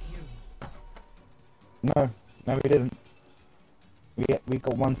your hero. No, we didn't. We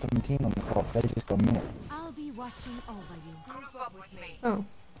got 117 on the clock. They just got a minute. I'll be watching over you. Group up with me. Oh.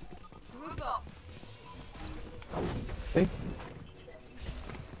 Group up. See?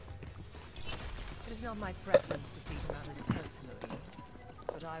 It is not my preference to see to matters personally,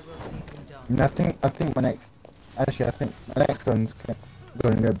 but I will see them done. And I think my next one's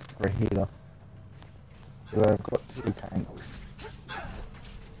going to go for a healer. So I've got 2 tanks.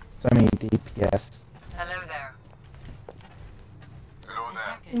 So many DPS. Hello there. Hello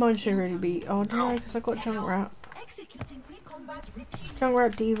there. Mine should really be. Oh, no, because I got Junkrat. Executing pre-combat routine.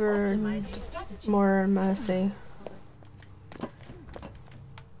 Junkrat, Diva, and Optimizing strategy. Moira and Mercy.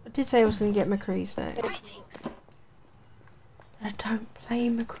 I did say I was going to get McCree's next. I don't play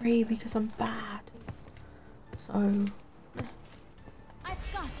McCree because I'm bad. So,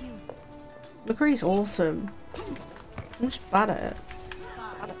 I've got you. McCree's awesome. I'm just bad at it. 5,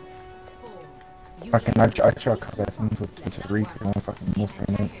 Fucking, I try a couple of things to recall and fucking more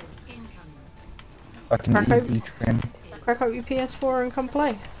training. Fucking EV train. Crack up your PS4 and come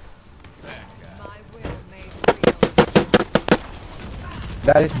play.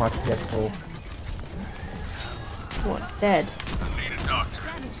 That is my PS4. What, dead?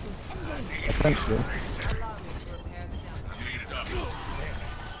 Essentially.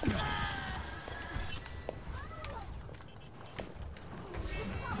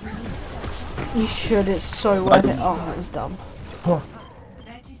 You should, it's so worth it. Oh, that was dumb.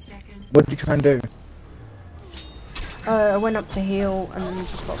 What did you try and do? I went up to heal and then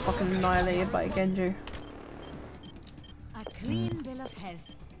just got fucking annihilated by a Genju. A clean bill of health.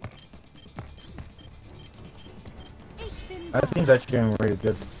 That seems actually doing really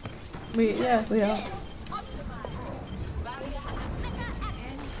good. Yeah, we are.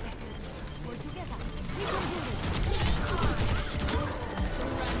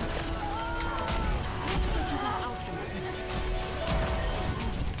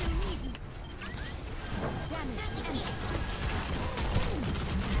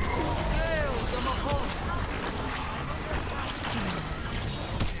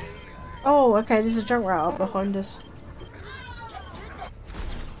 Oh, okay, there's a junk rat up behind us.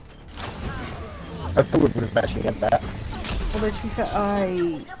 I thought we would have actually get that. Although to be fair,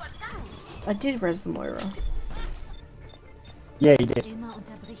 I did res the Moira. Yeah, you did.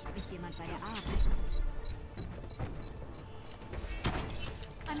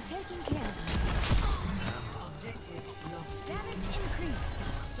 I'm taking care of you. Objective lost. Damage increased.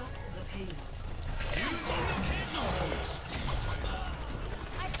 Stop the pain.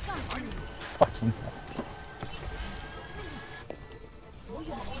 Fucking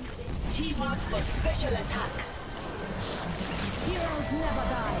Teamwork for special attack. Heroes never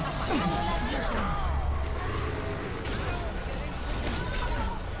die.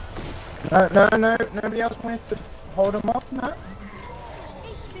 No, nobody else wanted to hold him off, no?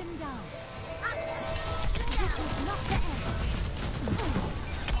 Ich bin da. This is not the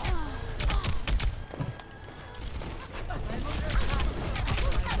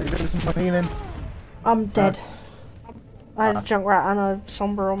end. There was some healing. I'm dead. I had a junk rat and a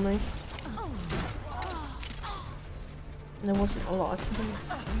Sombra on me. There wasn't a lot I could do.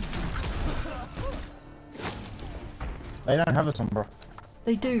 They don't have a Sombra.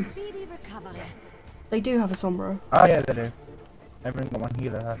 They do. Speedy recovery. They do have a Sombra. Oh yeah, they do. Everyone got one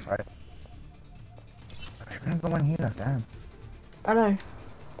healer, that's right. Everyone got one healer, damn. I know.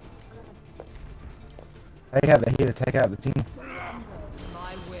 They have the healer take out the team.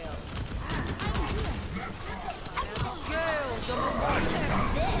 My will.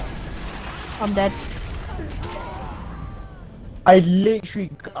 I'm dead.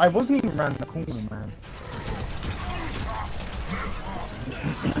 I wasn't even around the corner, man.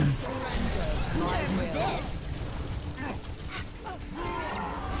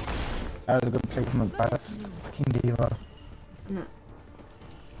 That was a good placement by the fucking diva. No.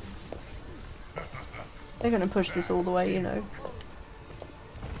 They're gonna push this all the way, you know.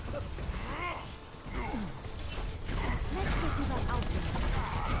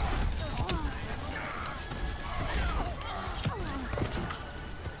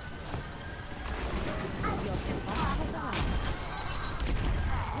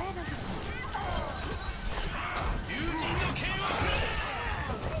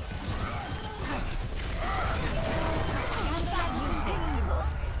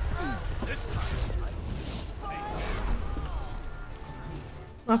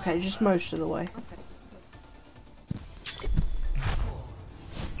 Okay, just most of the way.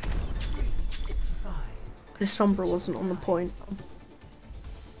 Because Sombra wasn't on the point.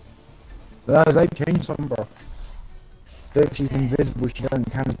 No, they changed Sombra. So if she's invisible, she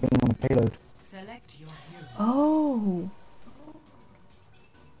doesn't count as being on payload. Select your hero. Oh.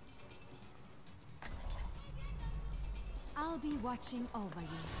 I'll be watching over you.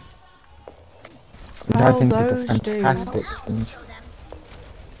 Which I think is a fantastic change.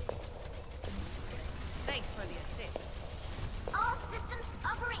 Thanks for the assist. All systems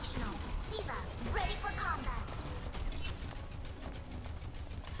operational. Diva, ready for combat.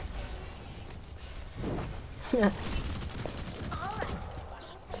 Alright,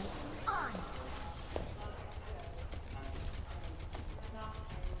 gameplay on.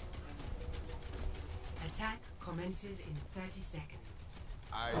 Attack commences in 30 seconds.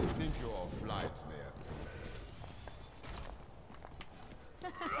 I think you're off flight, Mayor.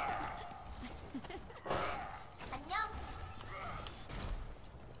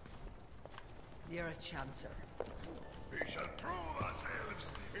 You're a chancer. We shall prove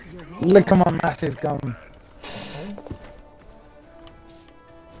ourselves. Look at my massive gun.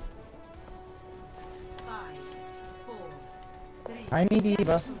 Tiny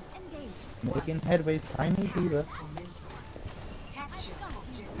diva. Making headway, tiny diva. Capture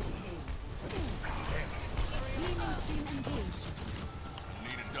objective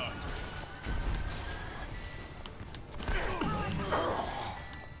Need it done.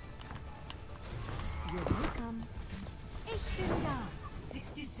 You're welcome. Ich bin da.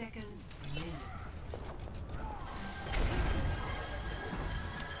 60 seconds remaining.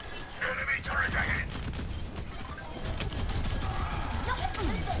 Enemy turret ahead.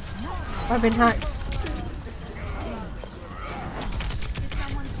 I've been hacked.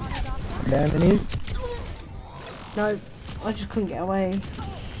 Enemy. No, I just couldn't get away.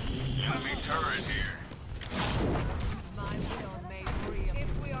 Enemy turret here. My will may free. If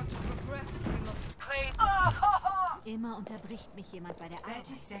we are to progress, we must claim. Immer unterbricht mich jemand bei der 30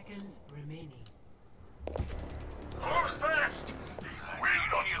 Arbeit. seconds remaining. Hold fast. We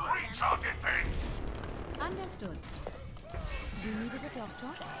don't breach our defense. Understood. You needed a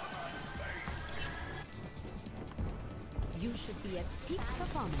doctor? You should be at peak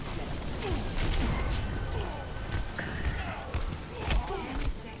performance level. 10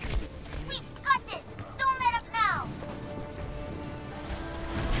 seconds remaining. Got this! Don't let up now!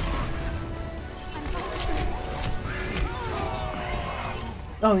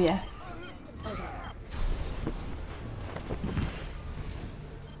 Oh yeah.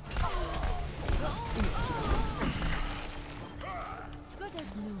 Good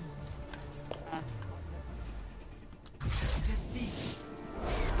as new.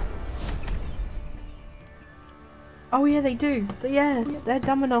 Oh yeah, they do. Yeah, they're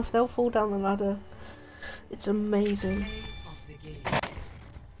dumb enough. They'll fall down the ladder. It's amazing. Of the game.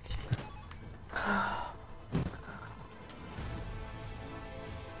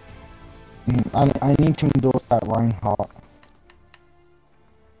 I need to endorse that Reinhardt.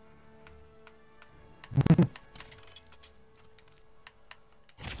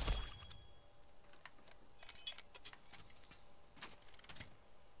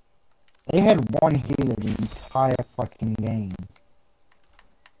 They had one healer the entire fucking game.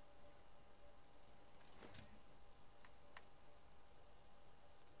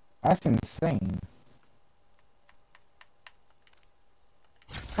 That's insane.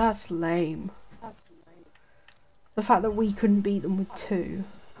 That's lame. The fact that we couldn't beat them with 2.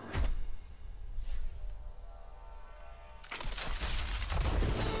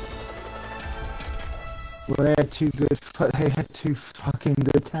 Well, they had they had 2 fucking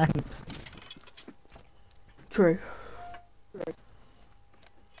good tanks. True.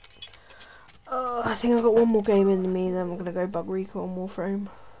 I think I've got one more game in me, then I'm gonna go bug recall on Warframe.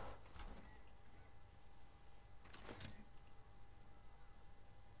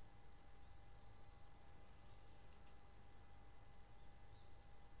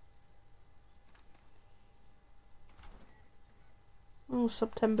 Oh,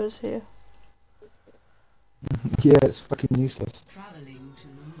 September's here. Yeah, it's fucking useless. Traveling to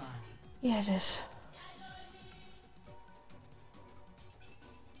Mumbai. Yeah, it is.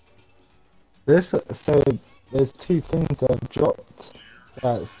 So there's 2 things that I've dropped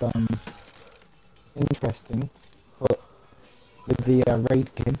that's interesting for with the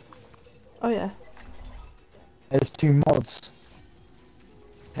raid game. Oh yeah. There's 2 mods.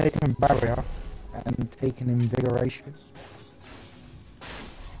 Taken barrier and taken invigoration.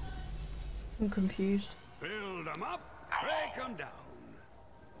 I'm confused. Build them up, break them down.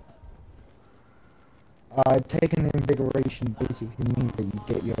 Taking invigoration basically means that you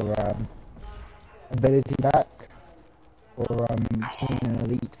get your ability back or seeing an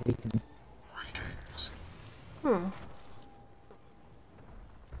elite taken. Hmm.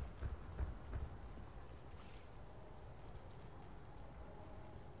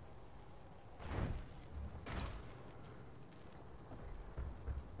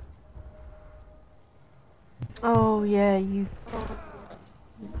 Oh yeah, you.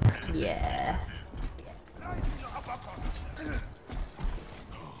 Yeah.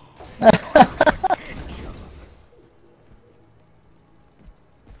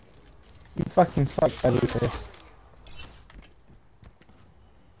 You fucking suck, buddy, for this.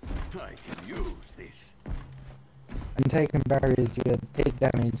 I can use this. And taking barriers, you take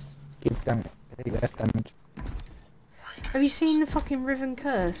damage, give damage, take less damage. Have you seen the fucking Riven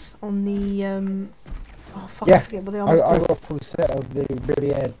Curse on the Oh fuck! Yeah, I forget what the armor's I called. got a full set of the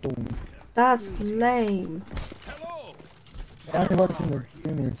Riviera Dawn. That's lame. I only works in the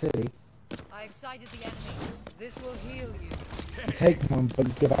Dooming City. I excited the enemy. This will heal you. You take one, but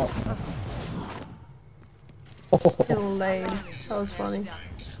you give out one. Still lame. That was funny.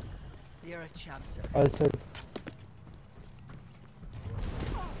 You're a chancer. I said.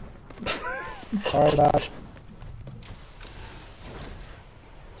 Sorry, Dash.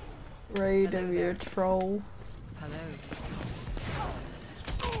 Raiden, you're a troll. Hello.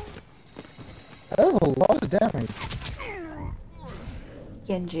 That was a lot of damage.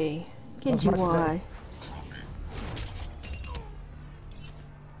 Genji. Genji, why?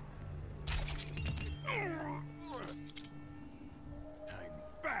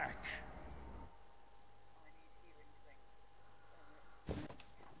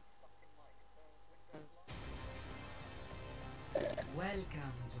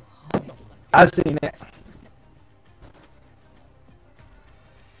 I've seen it.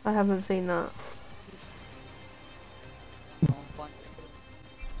 I haven't seen that.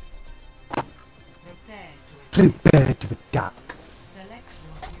 Prepare to attack.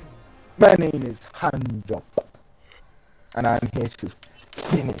 My name is Hanjo, and I'm here to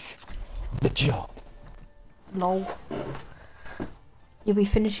finish the job. Lol. You'll be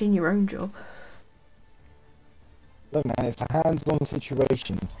finishing your own job. Look, man, it's a hands-on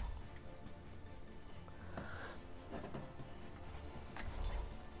situation.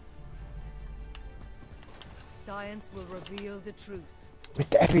 Science will reveal the truth.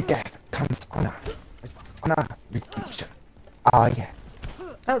 With every death comes honor. With honor, redemption. Ah, yeah.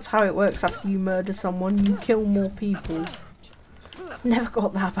 That's how it works after you murder someone. You kill more people. Never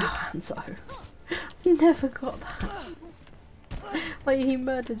got that about Hanzo. Never got that. Like, he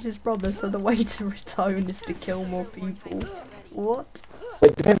murdered his brother, so the way to atone is to kill more people. What?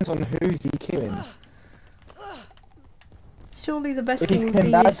 It depends on who's he killing. Surely the best If thing he's would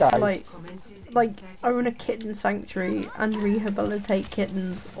be killing is bad like own a kitten sanctuary and rehabilitate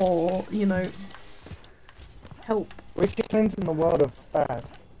kittens, or you know, help. What if you're cleansing the world of bad?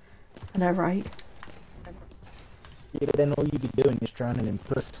 I know, right? Yeah, but then all you'd be doing is drowning in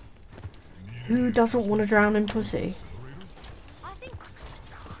puss. Who doesn't want to drown in pussy?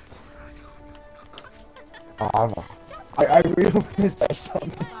 I really want to say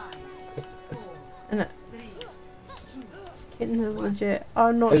something. Innit? Kittens are legit.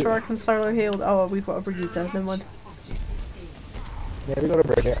 I'm not sure I can solo heal. Oh, we've got a Bridget there. Never mind. Yeah, we got a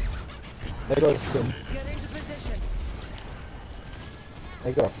Bridget. They got a Sim.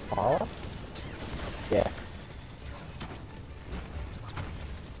 They got a Farah? Yeah.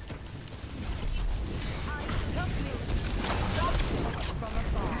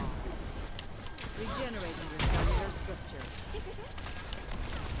 Regenerating your cellular structure.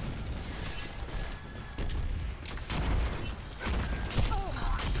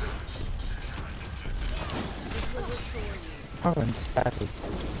 Current status.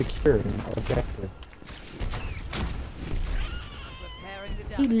 Securing objective.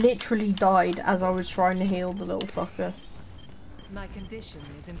 He literally died as I was trying to heal the little fucker. My condition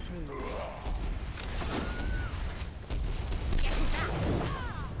is improved.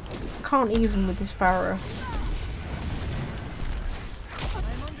 Can't even with this Farah.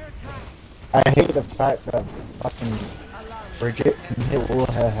 I hate the fact that fucking Bridget can heal all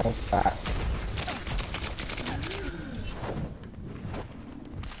her health back.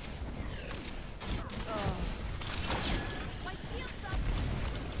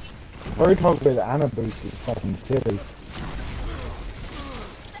 Roadhog with Anna boost is fucking silly.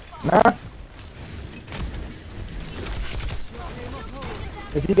 Nah.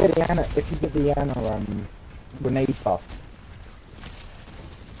 If you get the Anna grenade buff,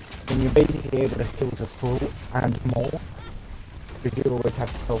 then you're basically able to heal to full and more, because you always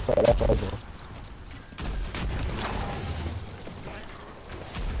have health left over.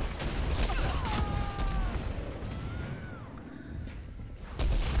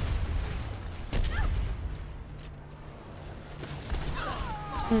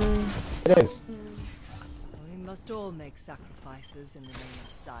 It is. We must all make sacrifices in the name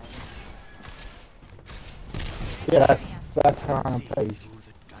of science. Yeah, that's how I'm played.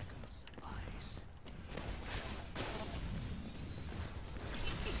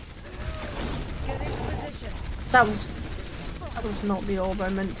 That was not the orb I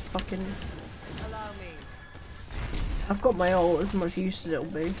meant to fucking. I've got my ult as much use as it'll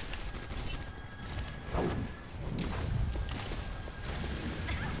be.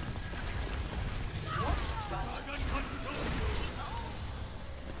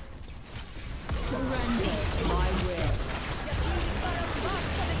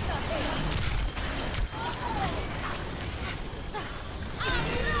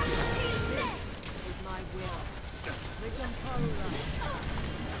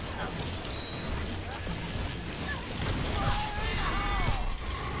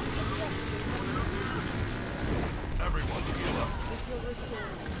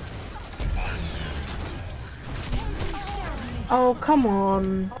 Oh, come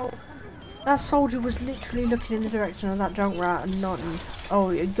on. That soldier was literally looking in the direction of that junk rat and nothing. Oh,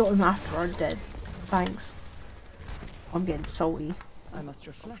 you got him after I'm dead. Thanks. I'm getting salty. I must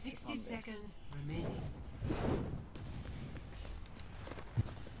reflect 60 upon this. seconds remaining.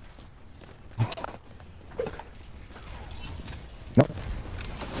 Nope.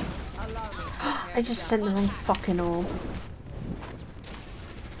 I just sent the wrong fucking orb.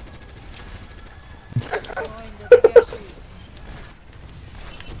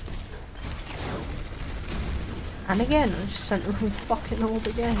 And again, I just sent the wrong fucking orb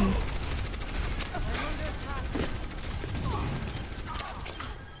again.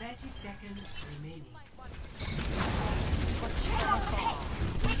 30 seconds remaining.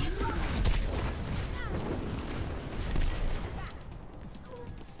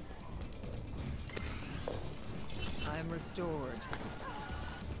 I am restored.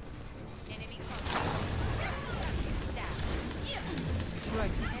 Enemy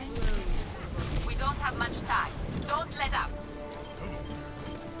Strength. We don't have much time. Don't let up.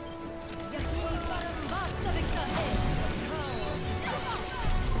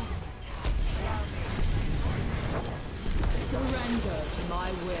 Surrender to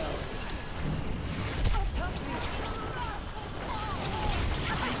my will.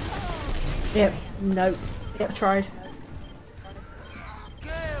 Yep, nope. Yep, tried.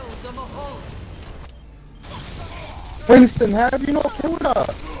 Winston, how have you not killed her?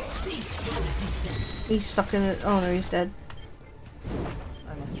 He's stuck in it. Oh no, he's dead.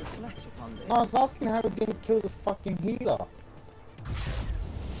 I must reflect upon this. I was asking how it didn't kill the fucking healer.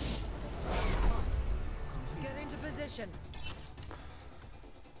 Get into position.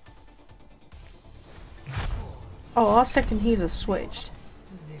 Oh, our second healer switched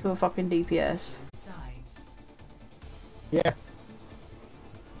to a fucking DPS. Sides. Yeah.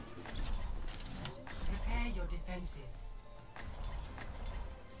 Prepare your defenses.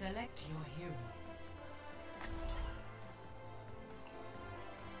 Select your hero.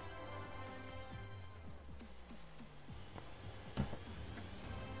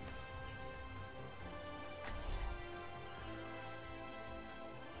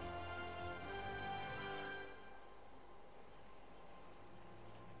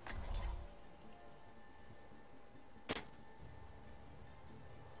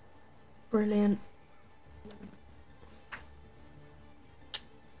 Brilliant.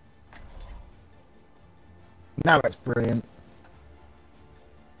 Now it's brilliant.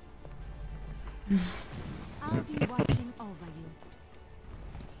 I'll be watching over you.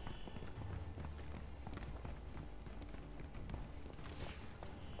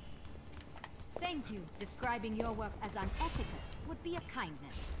 Thank you. Describing your work as unethical would be a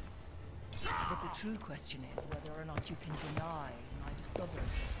kindness. But the true question is whether or not you can deny my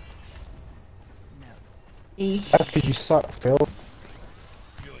discoveries. No. That's because you suck, Phil.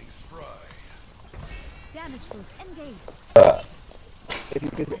 Feeling spry. Damage boost engaged. If you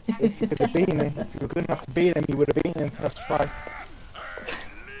could have beaten him, if you were good enough to beat him, you would have beaten him first try.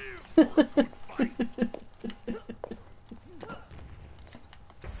 I'm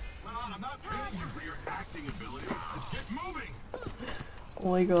not paying you for your acting ability. Get moving! Oh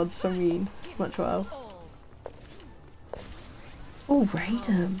my god, so mean. Much well. Oh,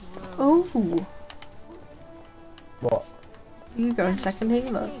 Raiden. Oh. What? You go second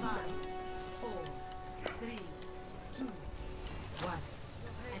healer. 4, 3, 2, 1.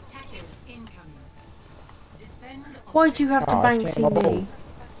 Attackers incoming. Defend. Why'd you have to Oh, Banksy shame, my me?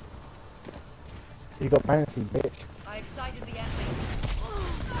 You got Banksy, bitch. I excited the enemy.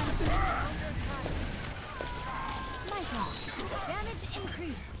 My god. Damage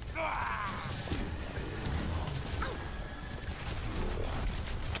increased.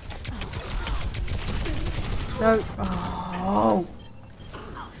 No. Oh.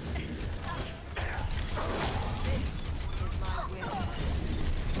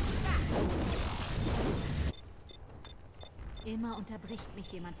 Immer unterbricht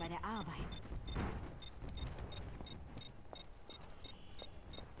mich jemand bei der Arbeit.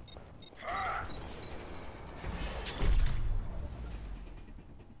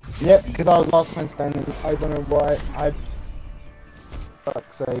 Yep, because I was last man standing. I don't know why.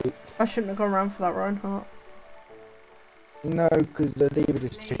 Fuck's sake. I shouldn't have gone around for that Reinhardt. No, because the Diva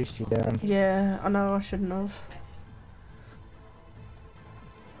just chased you down. Yeah, I know, I shouldn't have.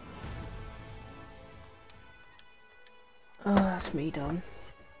 Oh, that's me done.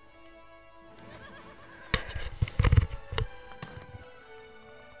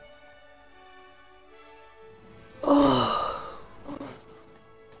 Oh.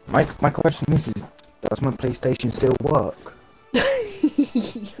 My question is does my PlayStation still work?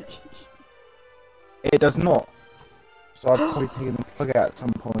 It does not. So I'd probably take the plug out at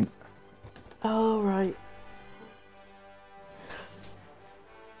some point. Oh, right.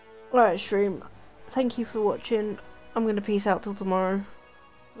 Alright, stream. Thank you for watching. I'm gonna peace out till tomorrow.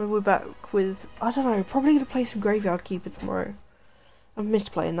 We're back with, I don't know, probably gonna play some Graveyard Keeper tomorrow. I've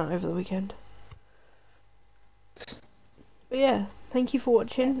missed playing that over the weekend. But yeah, thank you for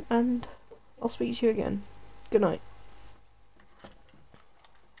watching, and I'll speak to you again. Good night.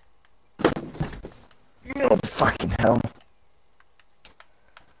 Oh, fucking hell.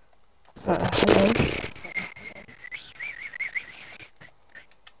 Hello?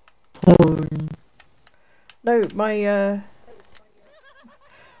 No,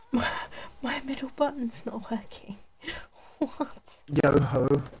 my middle button's not working. What? Yo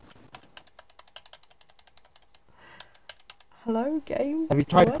ho. Hello, game? Have you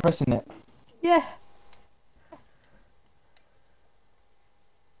tried What? pressing it? Yeah.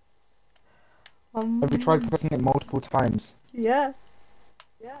 Have you tried pressing it multiple times? Yeah.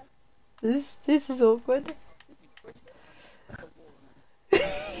 Yeah. This is awkward.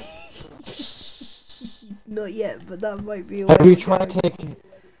 Not yet, but that might be a way. Have you tried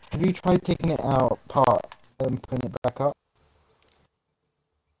taking it out apart and putting it back up?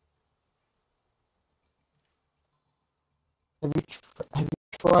 Have you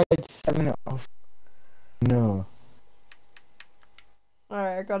tried selling it off? No.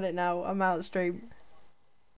 Alright, I got it now. I'm out of stream.